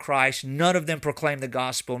after Christ. None of them proclaim the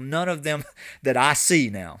gospel. None of them that I see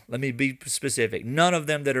now, let me be specific, none of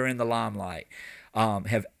them that are in the limelight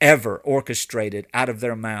have ever orchestrated out of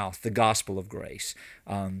their mouth the gospel of grace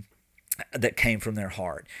that came from their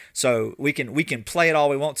heart. So we can play it all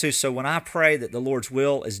we want to. So when I pray that the Lord's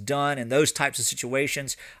will is done in those types of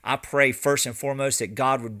situations, I pray first and foremost that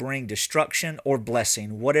God would bring destruction or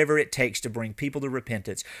blessing, whatever it takes to bring people to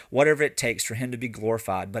repentance, whatever it takes for him to be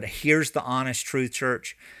glorified. But here's the honest truth,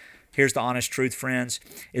 church. Here's the honest truth, friends,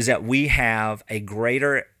 is that we have a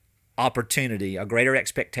greater opportunity, a greater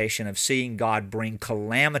expectation of seeing God bring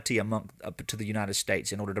calamity up to the United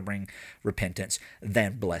States in order to bring repentance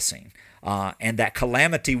than blessing. And that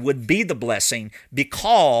calamity would be the blessing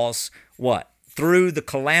because what? Through the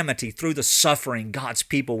calamity, through the suffering, God's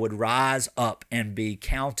people would rise up and be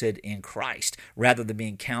counted in Christ rather than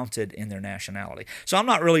being counted in their nationality. So I'm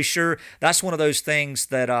not really sure. That's one of those things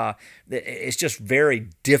that it's just very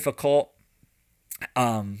difficult.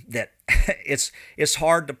 That it's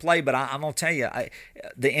hard to play, but I'm gonna tell you,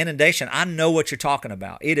 the inundation. I know what you're talking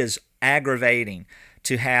about. It is aggravating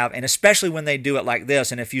to have, and especially when they do it like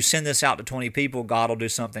this. And if you send this out to 20 people, God will do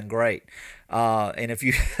something great. And if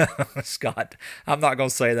you, Scott, I'm not gonna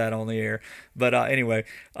say that on the air, but anyway,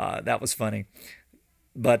 that was funny.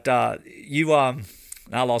 But I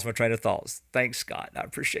lost my train of thoughts. Thanks, Scott. I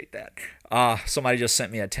appreciate that. Somebody just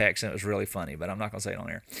sent me a text and it was really funny, but I'm not gonna say it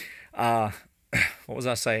on air. What was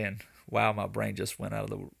I saying? Wow, my brain just went out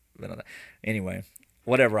of the... Anyway,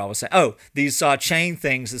 whatever I was saying. Oh, these chain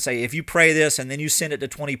things that say, if you pray this and then you send it to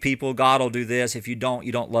 20 people, God will do this. If you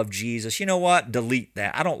don't love Jesus. You know what? Delete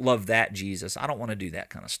that. I don't love that Jesus. I don't want to do that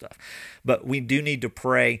kind of stuff. But we do need to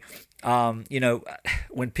pray.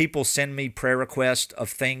 When people send me prayer requests of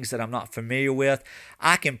things that I'm not familiar with,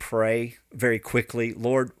 I can pray very quickly,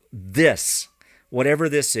 Lord, whatever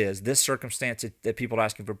this is, this circumstance that people are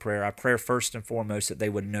asking for prayer, I pray first and foremost that they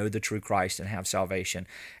would know the true Christ and have salvation.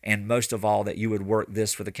 And most of all, that you would work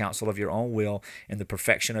this for the counsel of your own will and the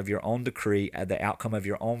perfection of your own decree, the outcome of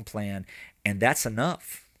your own plan. And that's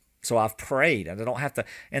enough. So I've prayed, and I don't have to,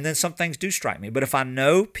 and then some things do strike me. But if I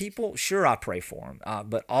know people, sure, I pray for them.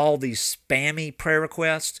 But all these spammy prayer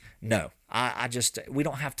requests, no. We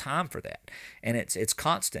don't have time for that, and it's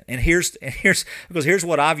constant. And here's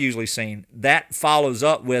what I've usually seen that follows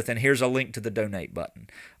up with, and here's a link to the donate button,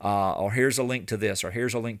 or here's a link to this, or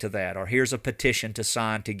here's a link to that, or here's a petition to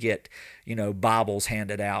sign to get Bibles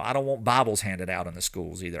handed out. I don't want Bibles handed out in the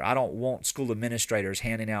schools either. I don't want school administrators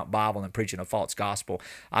handing out Bible and preaching a false gospel.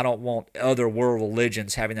 I don't want other world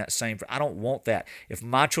religions having that same. I don't want that. If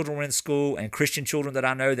my children were in school, and Christian children that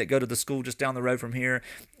I know that go to the school just down the road from here,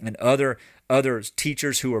 and other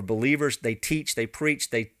teachers who are believers, they teach, they preach,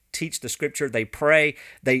 they teach the scripture, they pray,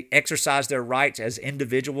 they exercise their rights as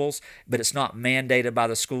individuals, but it's not mandated by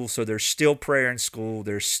the school. So there's still prayer in school.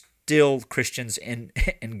 There's still Christians in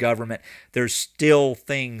government. There's still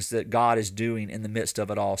things that God is doing in the midst of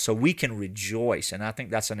it all. So we can rejoice. And I think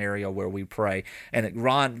that's an area where we pray. And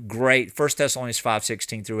Ron, great. 1 Thessalonians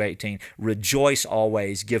 5:16 through 18. Rejoice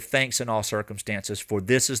always. Give thanks in all circumstances, for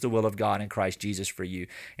this is the will of God in Christ Jesus for you.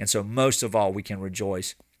 And so most of all, we can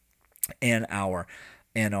rejoice in our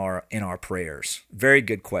prayers. Very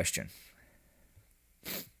good question.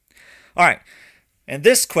 All right. And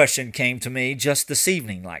this question came to me just this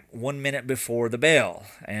evening, like 1 minute before the bell.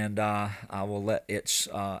 And I will let its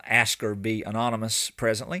asker be anonymous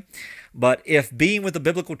presently. But if being with the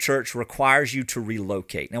biblical church requires you to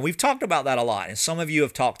relocate. Now, we've talked about that a lot. And some of you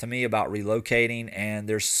have talked to me about relocating. And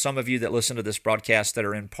there's some of you that listen to this broadcast that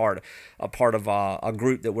are a part of a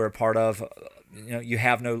group that we're a part of. You know, you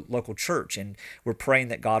have no local church. And we're praying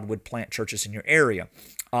that God would plant churches in your area.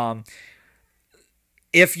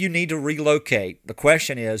 If you need to relocate, the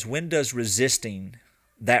question is, when does resisting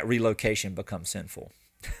that relocation become sinful?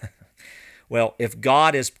 Well, if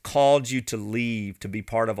God has called you to leave to be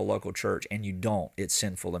part of a local church and you don't, it's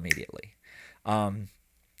sinful immediately.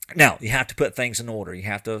 Now, you have to put things in order. You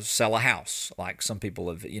have to sell a house, like some people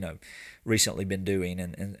have, recently been doing,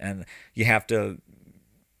 and you have to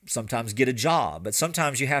sometimes get a job, but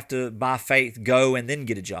sometimes you have to, by faith, go and then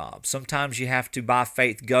get a job. Sometimes you have to, by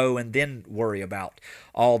faith, go and then worry about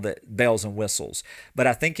all the bells and whistles. But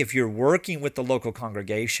I think if you're working with the local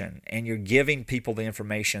congregation and you're giving people the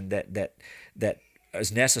information that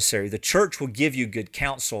is necessary, the church will give you good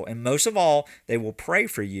counsel, and most of all, they will pray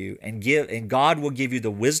for you and God will give you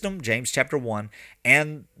the wisdom, James chapter 1,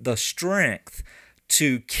 and the strength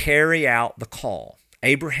to carry out the call.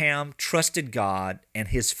 Abraham trusted God, and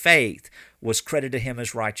his faith was credited to him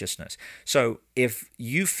as righteousness. So if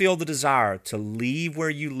you feel the desire to leave where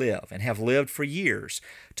you live and have lived for years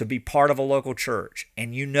to be part of a local church,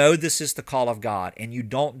 and you know this is the call of God, and you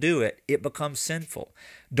don't do it, it becomes sinful.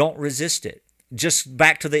 Don't resist it. Just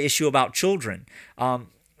back to the issue about children.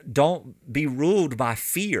 Don't be ruled by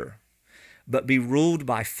fear, but be ruled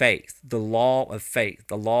by faith, the law of faith,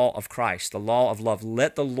 the law of Christ, the law of love.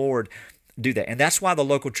 Let the Lord do that. And that's why the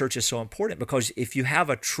local church is so important, because if you have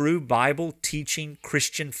a true Bible teaching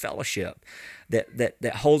Christian fellowship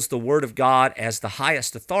that holds the Word of God as the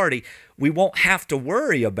highest authority, we won't have to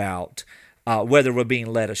worry about whether we're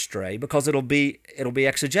being led astray, because it'll be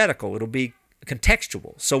exegetical, it'll be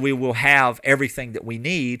contextual. So we will have everything that we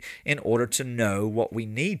need in order to know what we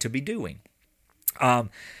need to be doing.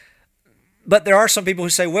 But there are some people who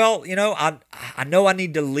say, well, I know I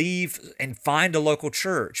need to leave and find a local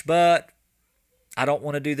church, but I don't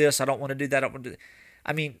want to do this. I don't want to do that. I don't want to do that.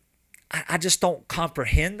 I mean, I just don't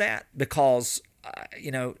comprehend that, because,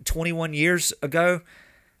 21 years ago,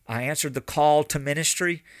 I answered the call to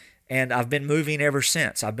ministry, and I've been moving ever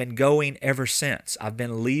since. I've been going ever since. I've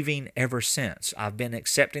been leaving ever since. I've been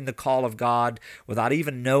accepting the call of God without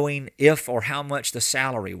even knowing if or how much the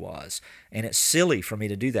salary was. And it's silly for me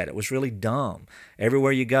to do that. It was really dumb.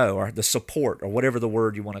 Everywhere you go, or the support, or whatever the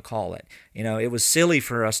word you want to call it. It was silly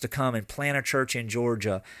for us to come and plant a church in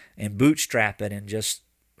Georgia and bootstrap it and just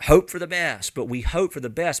hope for the best. But we hope for the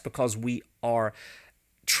best because we are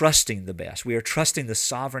trusting the best. We are trusting the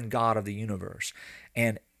sovereign God of the universe.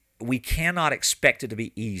 And we cannot expect it to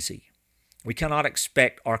be easy. We cannot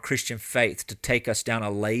expect our Christian faith to take us down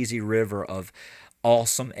a lazy river of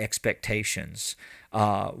awesome expectations.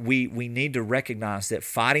 We need to recognize that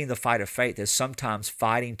fighting the fight of faith is sometimes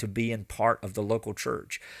fighting to be in part of the local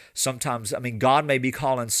church. Sometimes, God may be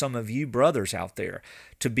calling some of you brothers out there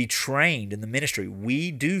to be trained in the ministry.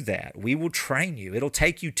 We do that. We will train you. It'll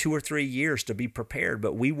take you 2 or 3 years to be prepared,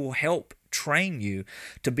 but we will help train you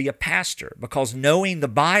to be a pastor, because knowing the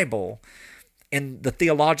Bible and the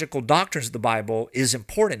theological doctrines of the Bible is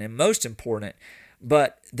important and most important.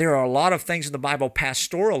 But there are a lot of things in the Bible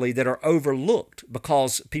pastorally that are overlooked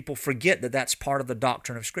because people forget that that's part of the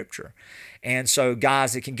doctrine of Scripture. And so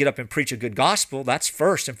guys that can get up and preach a good gospel, that's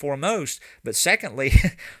first and foremost. But secondly,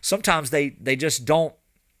 sometimes they just don't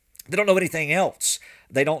know anything else.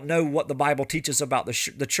 They don't know what the Bible teaches about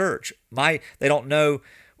the church. They don't know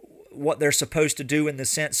what they're supposed to do in the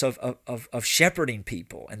sense of shepherding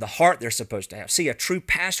people and the heart they're supposed to have. See, a true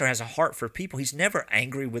pastor has a heart for people. He's never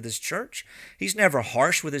angry with his church. He's never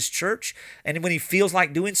harsh with his church. And when he feels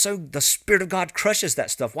like doing so, the Spirit of God crushes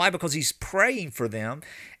that stuff. Why? Because he's praying for them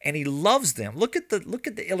and he loves them. Look at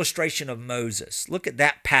the illustration of Moses. Look at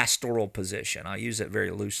that pastoral position. I use it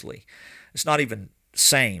very loosely. It's not even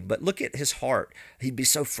same, but look at his heart. He'd be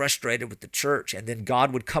so frustrated with the church, and then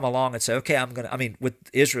God would come along and say, okay, with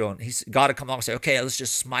Israel, and God would come along and say, okay, let's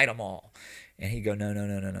just smite them all. And he'd go, no,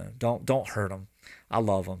 don't hurt them. I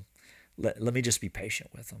love them. Let me just be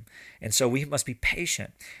patient with them. And so we must be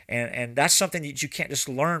patient. And that's something that you can't just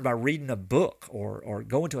learn by reading a book or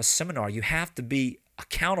going to a seminar. You have to be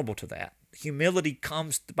accountable to that. Humility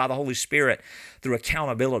comes by the Holy Spirit through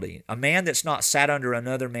accountability. A man that's not sat under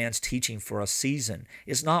another man's teaching for a season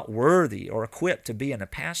is not worthy or equipped to be in a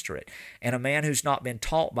pastorate. And a man who's not been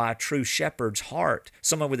taught by a true shepherd's heart,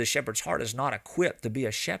 someone with a shepherd's heart, is not equipped to be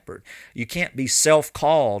a shepherd. You can't be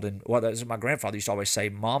self-called. And well, as my grandfather used to always say,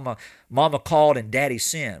 Mama called and Daddy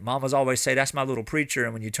sent. Mamas always say, that's my little preacher,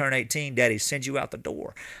 and when you turn 18, Daddy sends you out the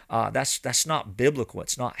door. That's not biblical.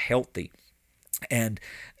 It's not healthy. And,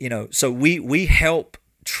 so we help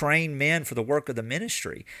train men for the work of the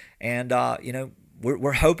ministry. And,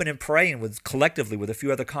 we're hoping and praying collectively with a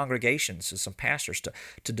few other congregations and some pastors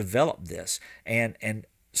to develop this. And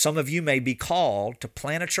some of you may be called to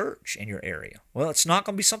plant a church in your area. Well, it's not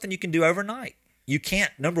going to be something you can do overnight. You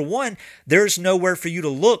can't. Number one, there's nowhere for you to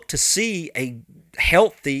look to see a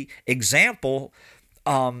healthy example,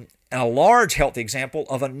 a large healthy example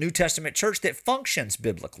of a New Testament church that functions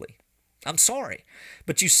biblically. I'm sorry,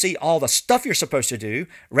 but you see all the stuff you're supposed to do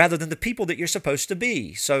rather than the people that you're supposed to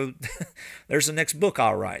be. So there's the next book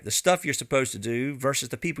I'll write, the stuff you're supposed to do versus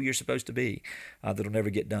the people you're supposed to be that'll never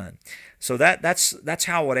get done. So that's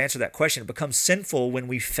how I would answer that question. It becomes sinful when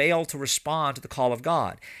we fail to respond to the call of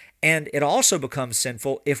God. And it also becomes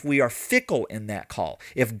sinful if we are fickle in that call.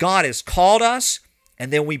 If God has called us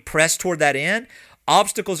and then we press toward that end,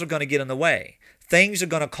 obstacles are going to get in the way. Things are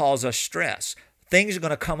going to cause us stress. Things are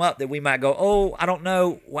going to come up that we might go, oh, I don't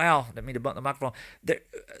know. Wow, I didn't mean to bump the microphone.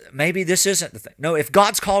 Maybe this isn't the thing. No, if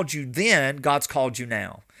God's called you then, God's called you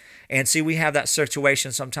now. And see, we have that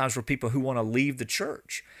situation sometimes for people who want to leave the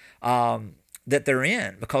church that they're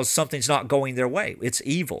in because something's not going their way. It's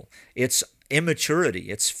evil. It's immaturity.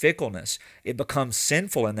 It's fickleness. It becomes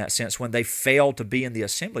sinful in that sense when they fail to be in the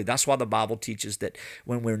assembly. That's why the Bible teaches that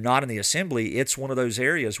when we're not in the assembly, it's one of those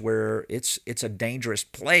areas where it's a dangerous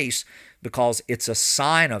place because it's a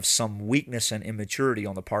sign of some weakness and immaturity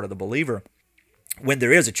on the part of the believer when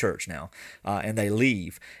there is a church now and they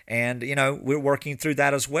leave. And, we're working through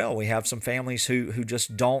that as well. We have some families who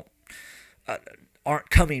just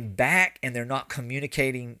aren't coming back, and they're not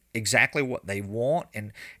communicating exactly what they want,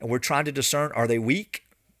 and we're trying to discern, are they weak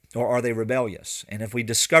or are they rebellious? And if we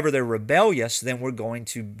discover they're rebellious, then we're going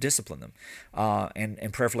to discipline them,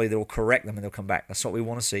 and prayerfully they'll correct them and they'll come back. That's what we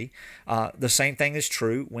want to see. The same thing is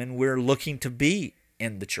true when we're looking to be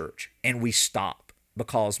in the church and we stop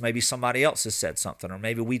because maybe somebody else has said something, or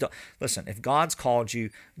maybe we don't. Listen, if God's called you,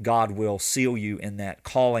 God will seal you in that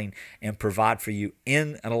calling and provide for you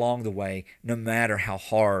in and along the way, no matter how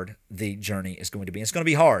hard the journey is going to be. It's going to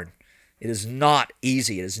be hard. It is not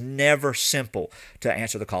easy. It is never simple to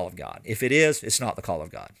answer the call of God. If it is, it's not the call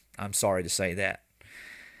of God. I'm sorry to say that.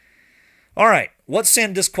 All right. What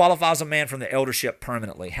sin disqualifies a man from the eldership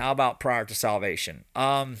permanently? How about prior to salvation?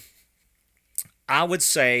 I would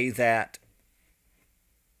say that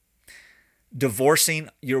divorcing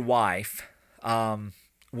your wife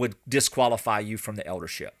would disqualify you from the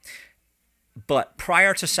eldership. But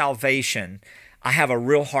prior to salvation, I have a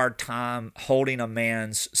real hard time holding a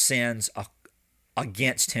man's sins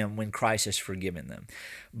against him when Christ has forgiven them.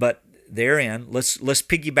 But therein, let's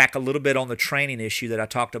piggyback a little bit on the training issue that I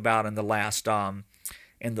talked about in the last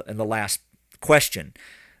in the last question.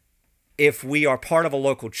 If we are part of a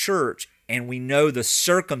local church and we know the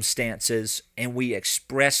circumstances and we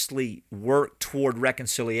expressly work toward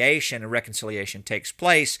reconciliation and reconciliation takes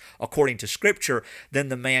place according to Scripture, then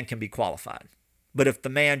the man can be qualified. But if the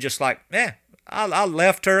man just I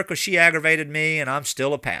left her because she aggravated me and I'm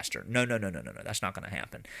still a pastor. No. That's not going to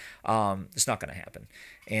happen. It's not going to happen.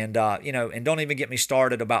 And, and don't even get me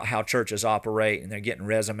started about how churches operate and they're getting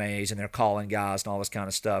resumes and they're calling guys and all this kind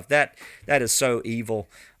of stuff. That is so evil,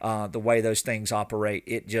 the way those things operate.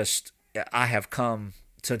 I have come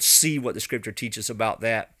to see what the Scripture teaches about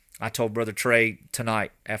that. I told Brother Trey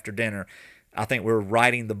tonight after dinner, I think we're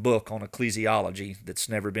writing the book on ecclesiology that's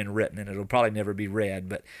never been written, and it'll probably never be read,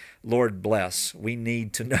 but Lord bless, we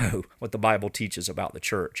need to know what the Bible teaches about the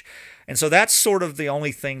church. And so that's sort of the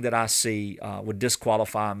only thing that I see would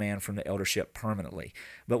disqualify a man from the eldership permanently.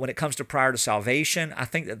 But when it comes to prior to salvation, I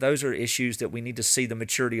think that those are issues that we need to see the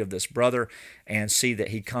maturity of this brother and see that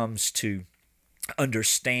he comes to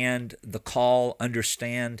understand the call,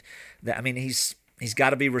 understand that, he's got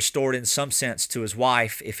to be restored in some sense to his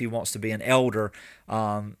wife if he wants to be an elder,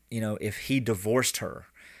 if he divorced her.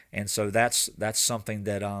 And so that's something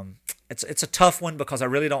that it's a tough one because I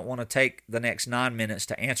really don't want to take the next 9 minutes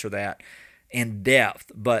to answer that in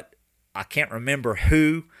depth. But I can't remember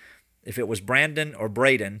if it was Brandon or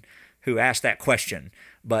Braden who asked that question.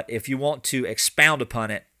 But if you want to expound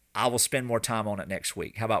upon it, I will spend more time on it next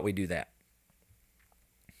week. How about we do that?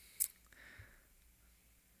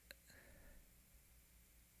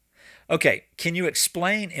 Okay, can you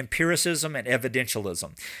explain empiricism and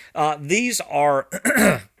evidentialism? These are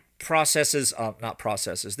processes, not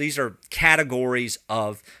processes, these are categories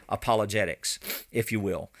of apologetics, if you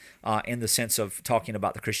will, in the sense of talking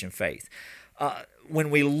about the Christian faith. When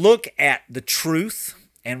we look at the truth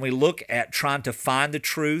and we look at trying to find the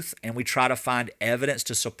truth and we try to find evidence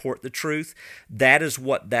to support the truth, that is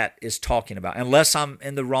what that is talking about. Unless I'm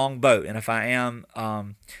in the wrong boat, and if I am,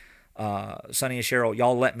 Sonny and Cheryl,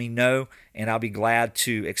 y'all let me know, and I'll be glad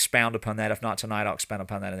to expound upon that. If not tonight, I'll expound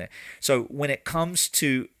upon that in there. So when it comes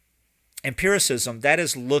to empiricism, that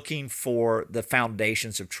is looking for the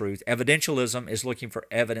foundations of truth. Evidentialism is looking for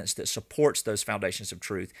evidence that supports those foundations of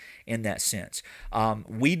truth in that sense.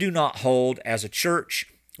 We do not hold as a church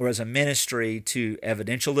or as a ministry to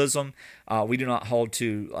evidentialism. We do not hold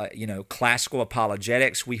to classical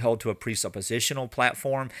apologetics. We hold to a presuppositional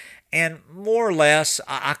platform. And more or less,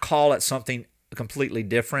 I call it something completely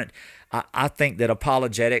different. I think that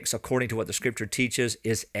apologetics, according to what the Scripture teaches,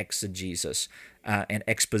 is exegesis and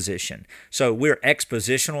exposition. So we're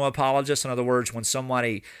expositional apologists. In other words, when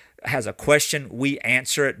somebody has a question, we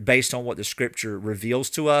answer it based on what the Scripture reveals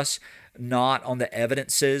to us, not on the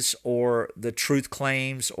evidences or the truth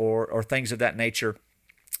claims or things of that nature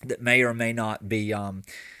that may or may not be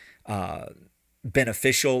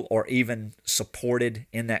beneficial or even supported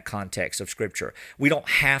in that context of Scripture. We don't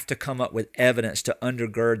have to come up with evidence to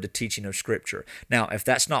undergird the teaching of Scripture. Now, if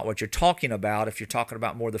that's not what you're talking about, if you're talking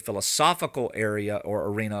about more the philosophical area or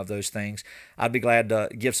arena of those things, I'd be glad to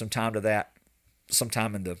give some time to that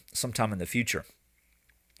sometime in the future.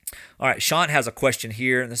 All right, Sean has a question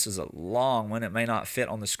here, and this is a long one. It may not fit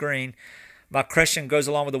on the screen. My question goes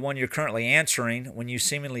along with the one you're currently answering. When you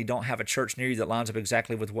seemingly don't have a church near you that lines up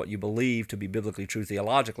exactly with what you believe to be biblically true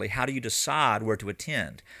theologically, how do you decide where to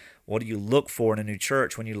attend? What do you look for in a new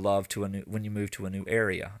church when you move to a new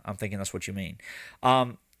area? I'm thinking that's what you mean.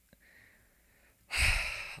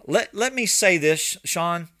 Let me say this,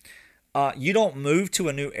 Sean. You don't move to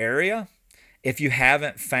a new area if you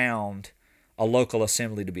haven't found a local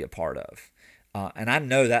assembly to be a part of. And I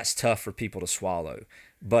know that's tough for people to swallow,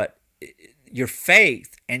 but your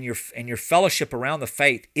faith and your fellowship around the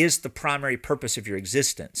faith is the primary purpose of your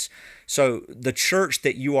existence. So the church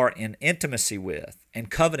that you are in intimacy with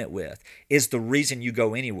and covenant with is the reason you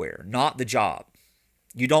go anywhere, not the job.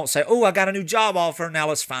 You don't say, oh, I got a new job offer, now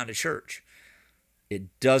let's find a church.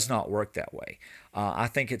 It does not work that way. I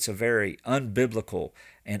think it's a very unbiblical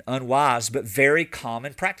and unwise, but very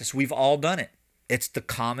common practice. We've all done it. It's the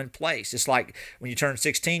commonplace. It's like when you turn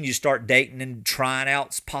 16, you start dating and trying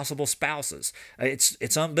out possible spouses. It's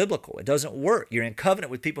unbiblical. It doesn't work. You're in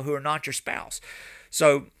covenant with people who are not your spouse.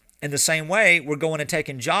 So in the same way, we're going and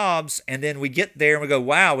taking jobs, and then we get there and we go,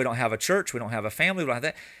 wow, we don't have a church, we don't have a family, we don't have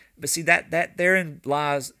that. But see, that therein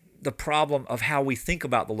lies the problem of how we think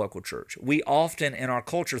about the local church. We often in our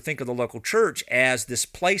culture think of the local church as this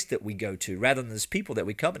place that we go to rather than this people that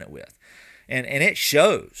we covenant with. And it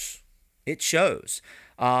shows. It shows.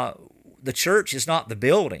 The church is not the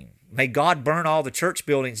building. May God burn all the church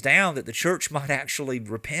buildings down that the church might actually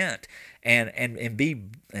repent and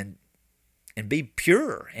be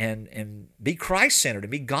pure and be Christ-centered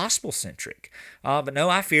and be gospel-centric. But no,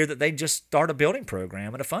 I fear that they just start a building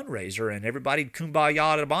program and a fundraiser and everybody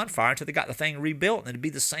kumbaya at a bonfire until they got the thing rebuilt and it'd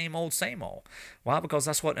be the same old, same old. Why? Because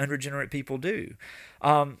that's what unregenerate people do.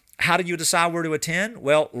 How do you decide where to attend?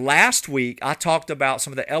 Well, last week I talked about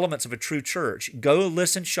some of the elements of a true church. Go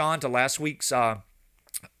listen, Sean, to last week's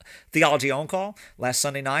Theology OnCall last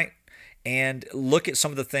Sunday night and look at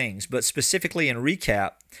some of the things. But specifically in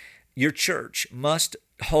recap, your church must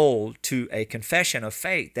hold to a confession of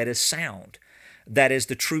faith that is sound, that is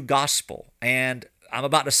the true gospel. And I'm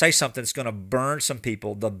about to say something that's going to burn some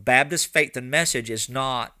people. The Baptist faith and message is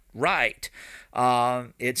not right.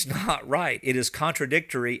 It's not right. It is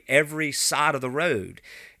contradictory every side of the road.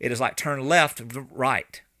 It is like turn left,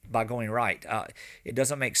 right by going right. It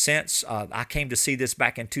doesn't make sense. I came to see this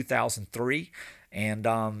back in 2003,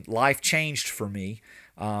 and life changed for me.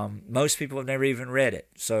 Most people have never even read it,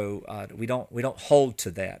 so we don't hold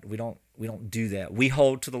to that. We don't do that. We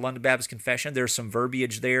hold to the London Baptist Confession. There's some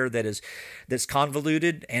verbiage there that's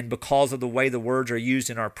convoluted, and because of the way the words are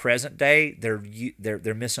used in our present day,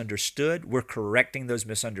 they're misunderstood. We're correcting those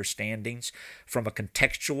misunderstandings from a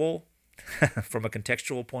contextual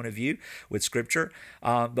point of view with Scripture.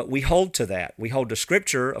 But we hold to that. We hold to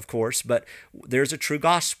Scripture, of course, but there's a true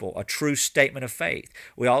gospel, a true statement of faith.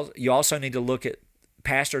 You also need to look at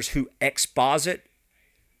pastors who exposit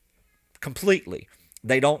completely.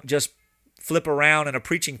 They don't just flip around in a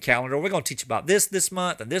preaching calendar. We're going to teach about this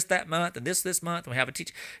month and this that month and this month. And we have a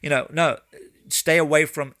teach. No, stay away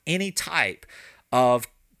from any type of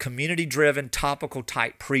community-driven, topical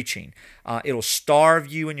type preaching. It'll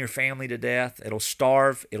starve you and your family to death. It'll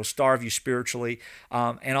starve you spiritually.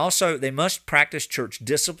 And also, they must practice church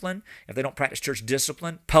discipline. If they don't practice church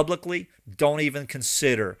discipline publicly, don't even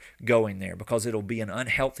consider going there, because it'll be an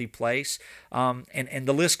unhealthy place. And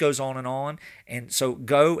the list goes on and on. And so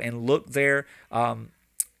go and look there.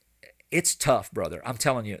 It's tough, brother. I'm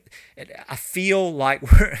telling you. I feel like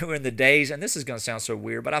we're in the days, and this is going to sound so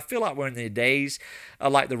weird, but I feel like we're in the days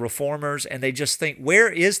like the reformers, and they just think,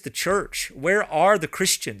 where is the church? Where are the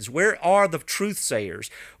Christians? Where are the truth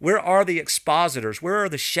sayers? Where are the expositors? Where are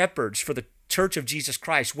the shepherds for the Church of Jesus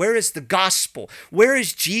Christ? Where is the gospel? Where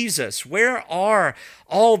is Jesus? Where are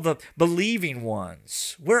all the believing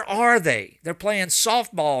ones? Where are they? They're playing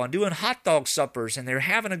softball and doing hot dog suppers, and they're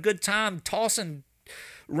having a good time tossing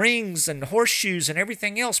rings and horseshoes and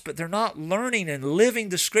everything else, but they're not learning and living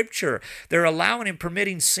the Scripture. They're allowing and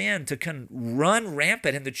permitting sin to run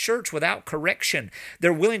rampant in the church without correction.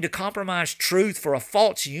 They're willing to compromise truth for a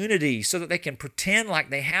false unity so that they can pretend like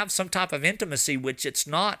they have some type of intimacy, which it's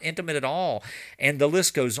not intimate at all. And the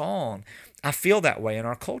list goes on. I feel that way in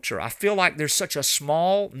our culture. I feel like there's such a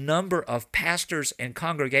small number of pastors and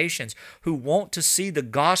congregations who want to see the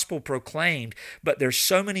gospel proclaimed, but there's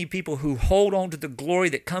so many people who hold on to the glory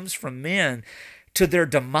that comes from men to their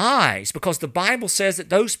demise, because the Bible says that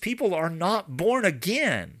those people are not born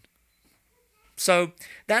again. So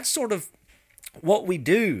that's sort of what we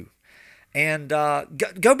do. And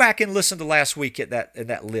go back and listen to last week at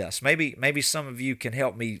that list. Maybe some of you can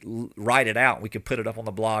help me write it out. We could put it up on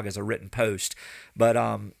the blog as a written post. But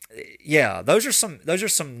yeah, those are some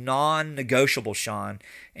non-negotiables, Sean.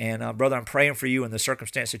 And brother, I'm praying for you in the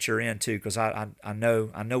circumstance that you're in too, because I know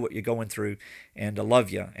what you're going through, and I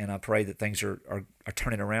love you, and I pray that things are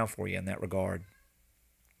turning around for you in that regard.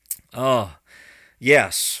 Oh,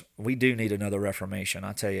 yes, we do need another Reformation.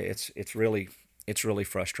 I tell you, it's really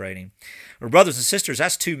frustrating. Well, brothers and sisters,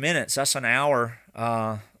 that's 2 minutes. That's an hour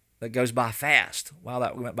that goes by fast. Wow,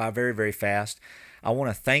 that went by very, very fast. I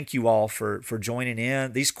want to thank you all for joining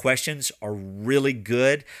in. These questions are really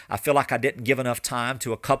good. I feel like I didn't give enough time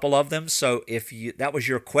to a couple of them. So if that was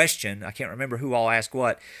your question, I can't remember who all asked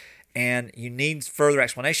what, and you need further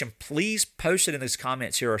explanation, please post it in these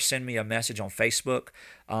comments here or send me a message on Facebook.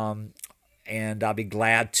 And I'll be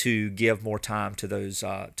glad to give more time to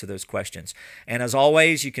those questions. And as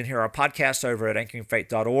always, you can hear our podcast over at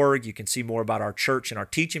anchoringfaith.org. You can see more about our church and our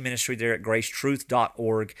teaching ministry there at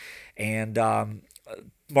gracetruth.org. And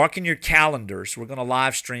mark in your calendars. We're going to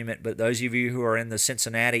live stream it, but those of you who are in the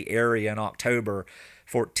Cincinnati area in October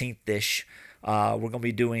 14th-ish, we're going to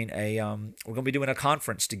be doing a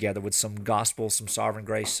conference together with some sovereign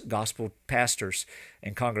grace gospel pastors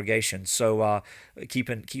and congregations. So keep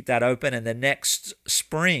that open. And the next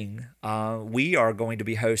spring, we are going to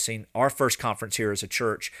be hosting our first conference here as a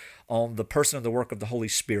church on the person and the work of the Holy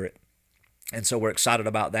Spirit. And so we're excited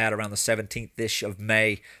about that around the 17th-ish of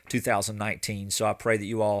May 2019. So I pray that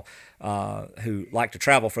you all who like to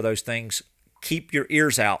travel for those things, keep your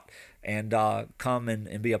ears out and come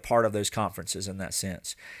and be a part of those conferences in that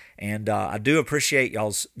sense. And I do appreciate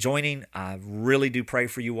y'all's joining. I really do pray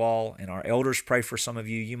for you all, and our elders pray for some of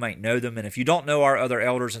you. You might know them, and if you don't know our other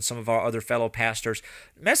elders and some of our other fellow pastors,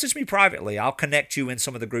 message me privately. I'll connect you in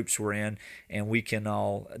some of the groups we're in, and we can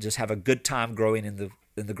all just have a good time growing in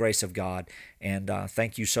the grace of God. And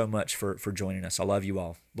thank you so much for joining us. I love you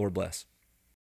all. Lord bless.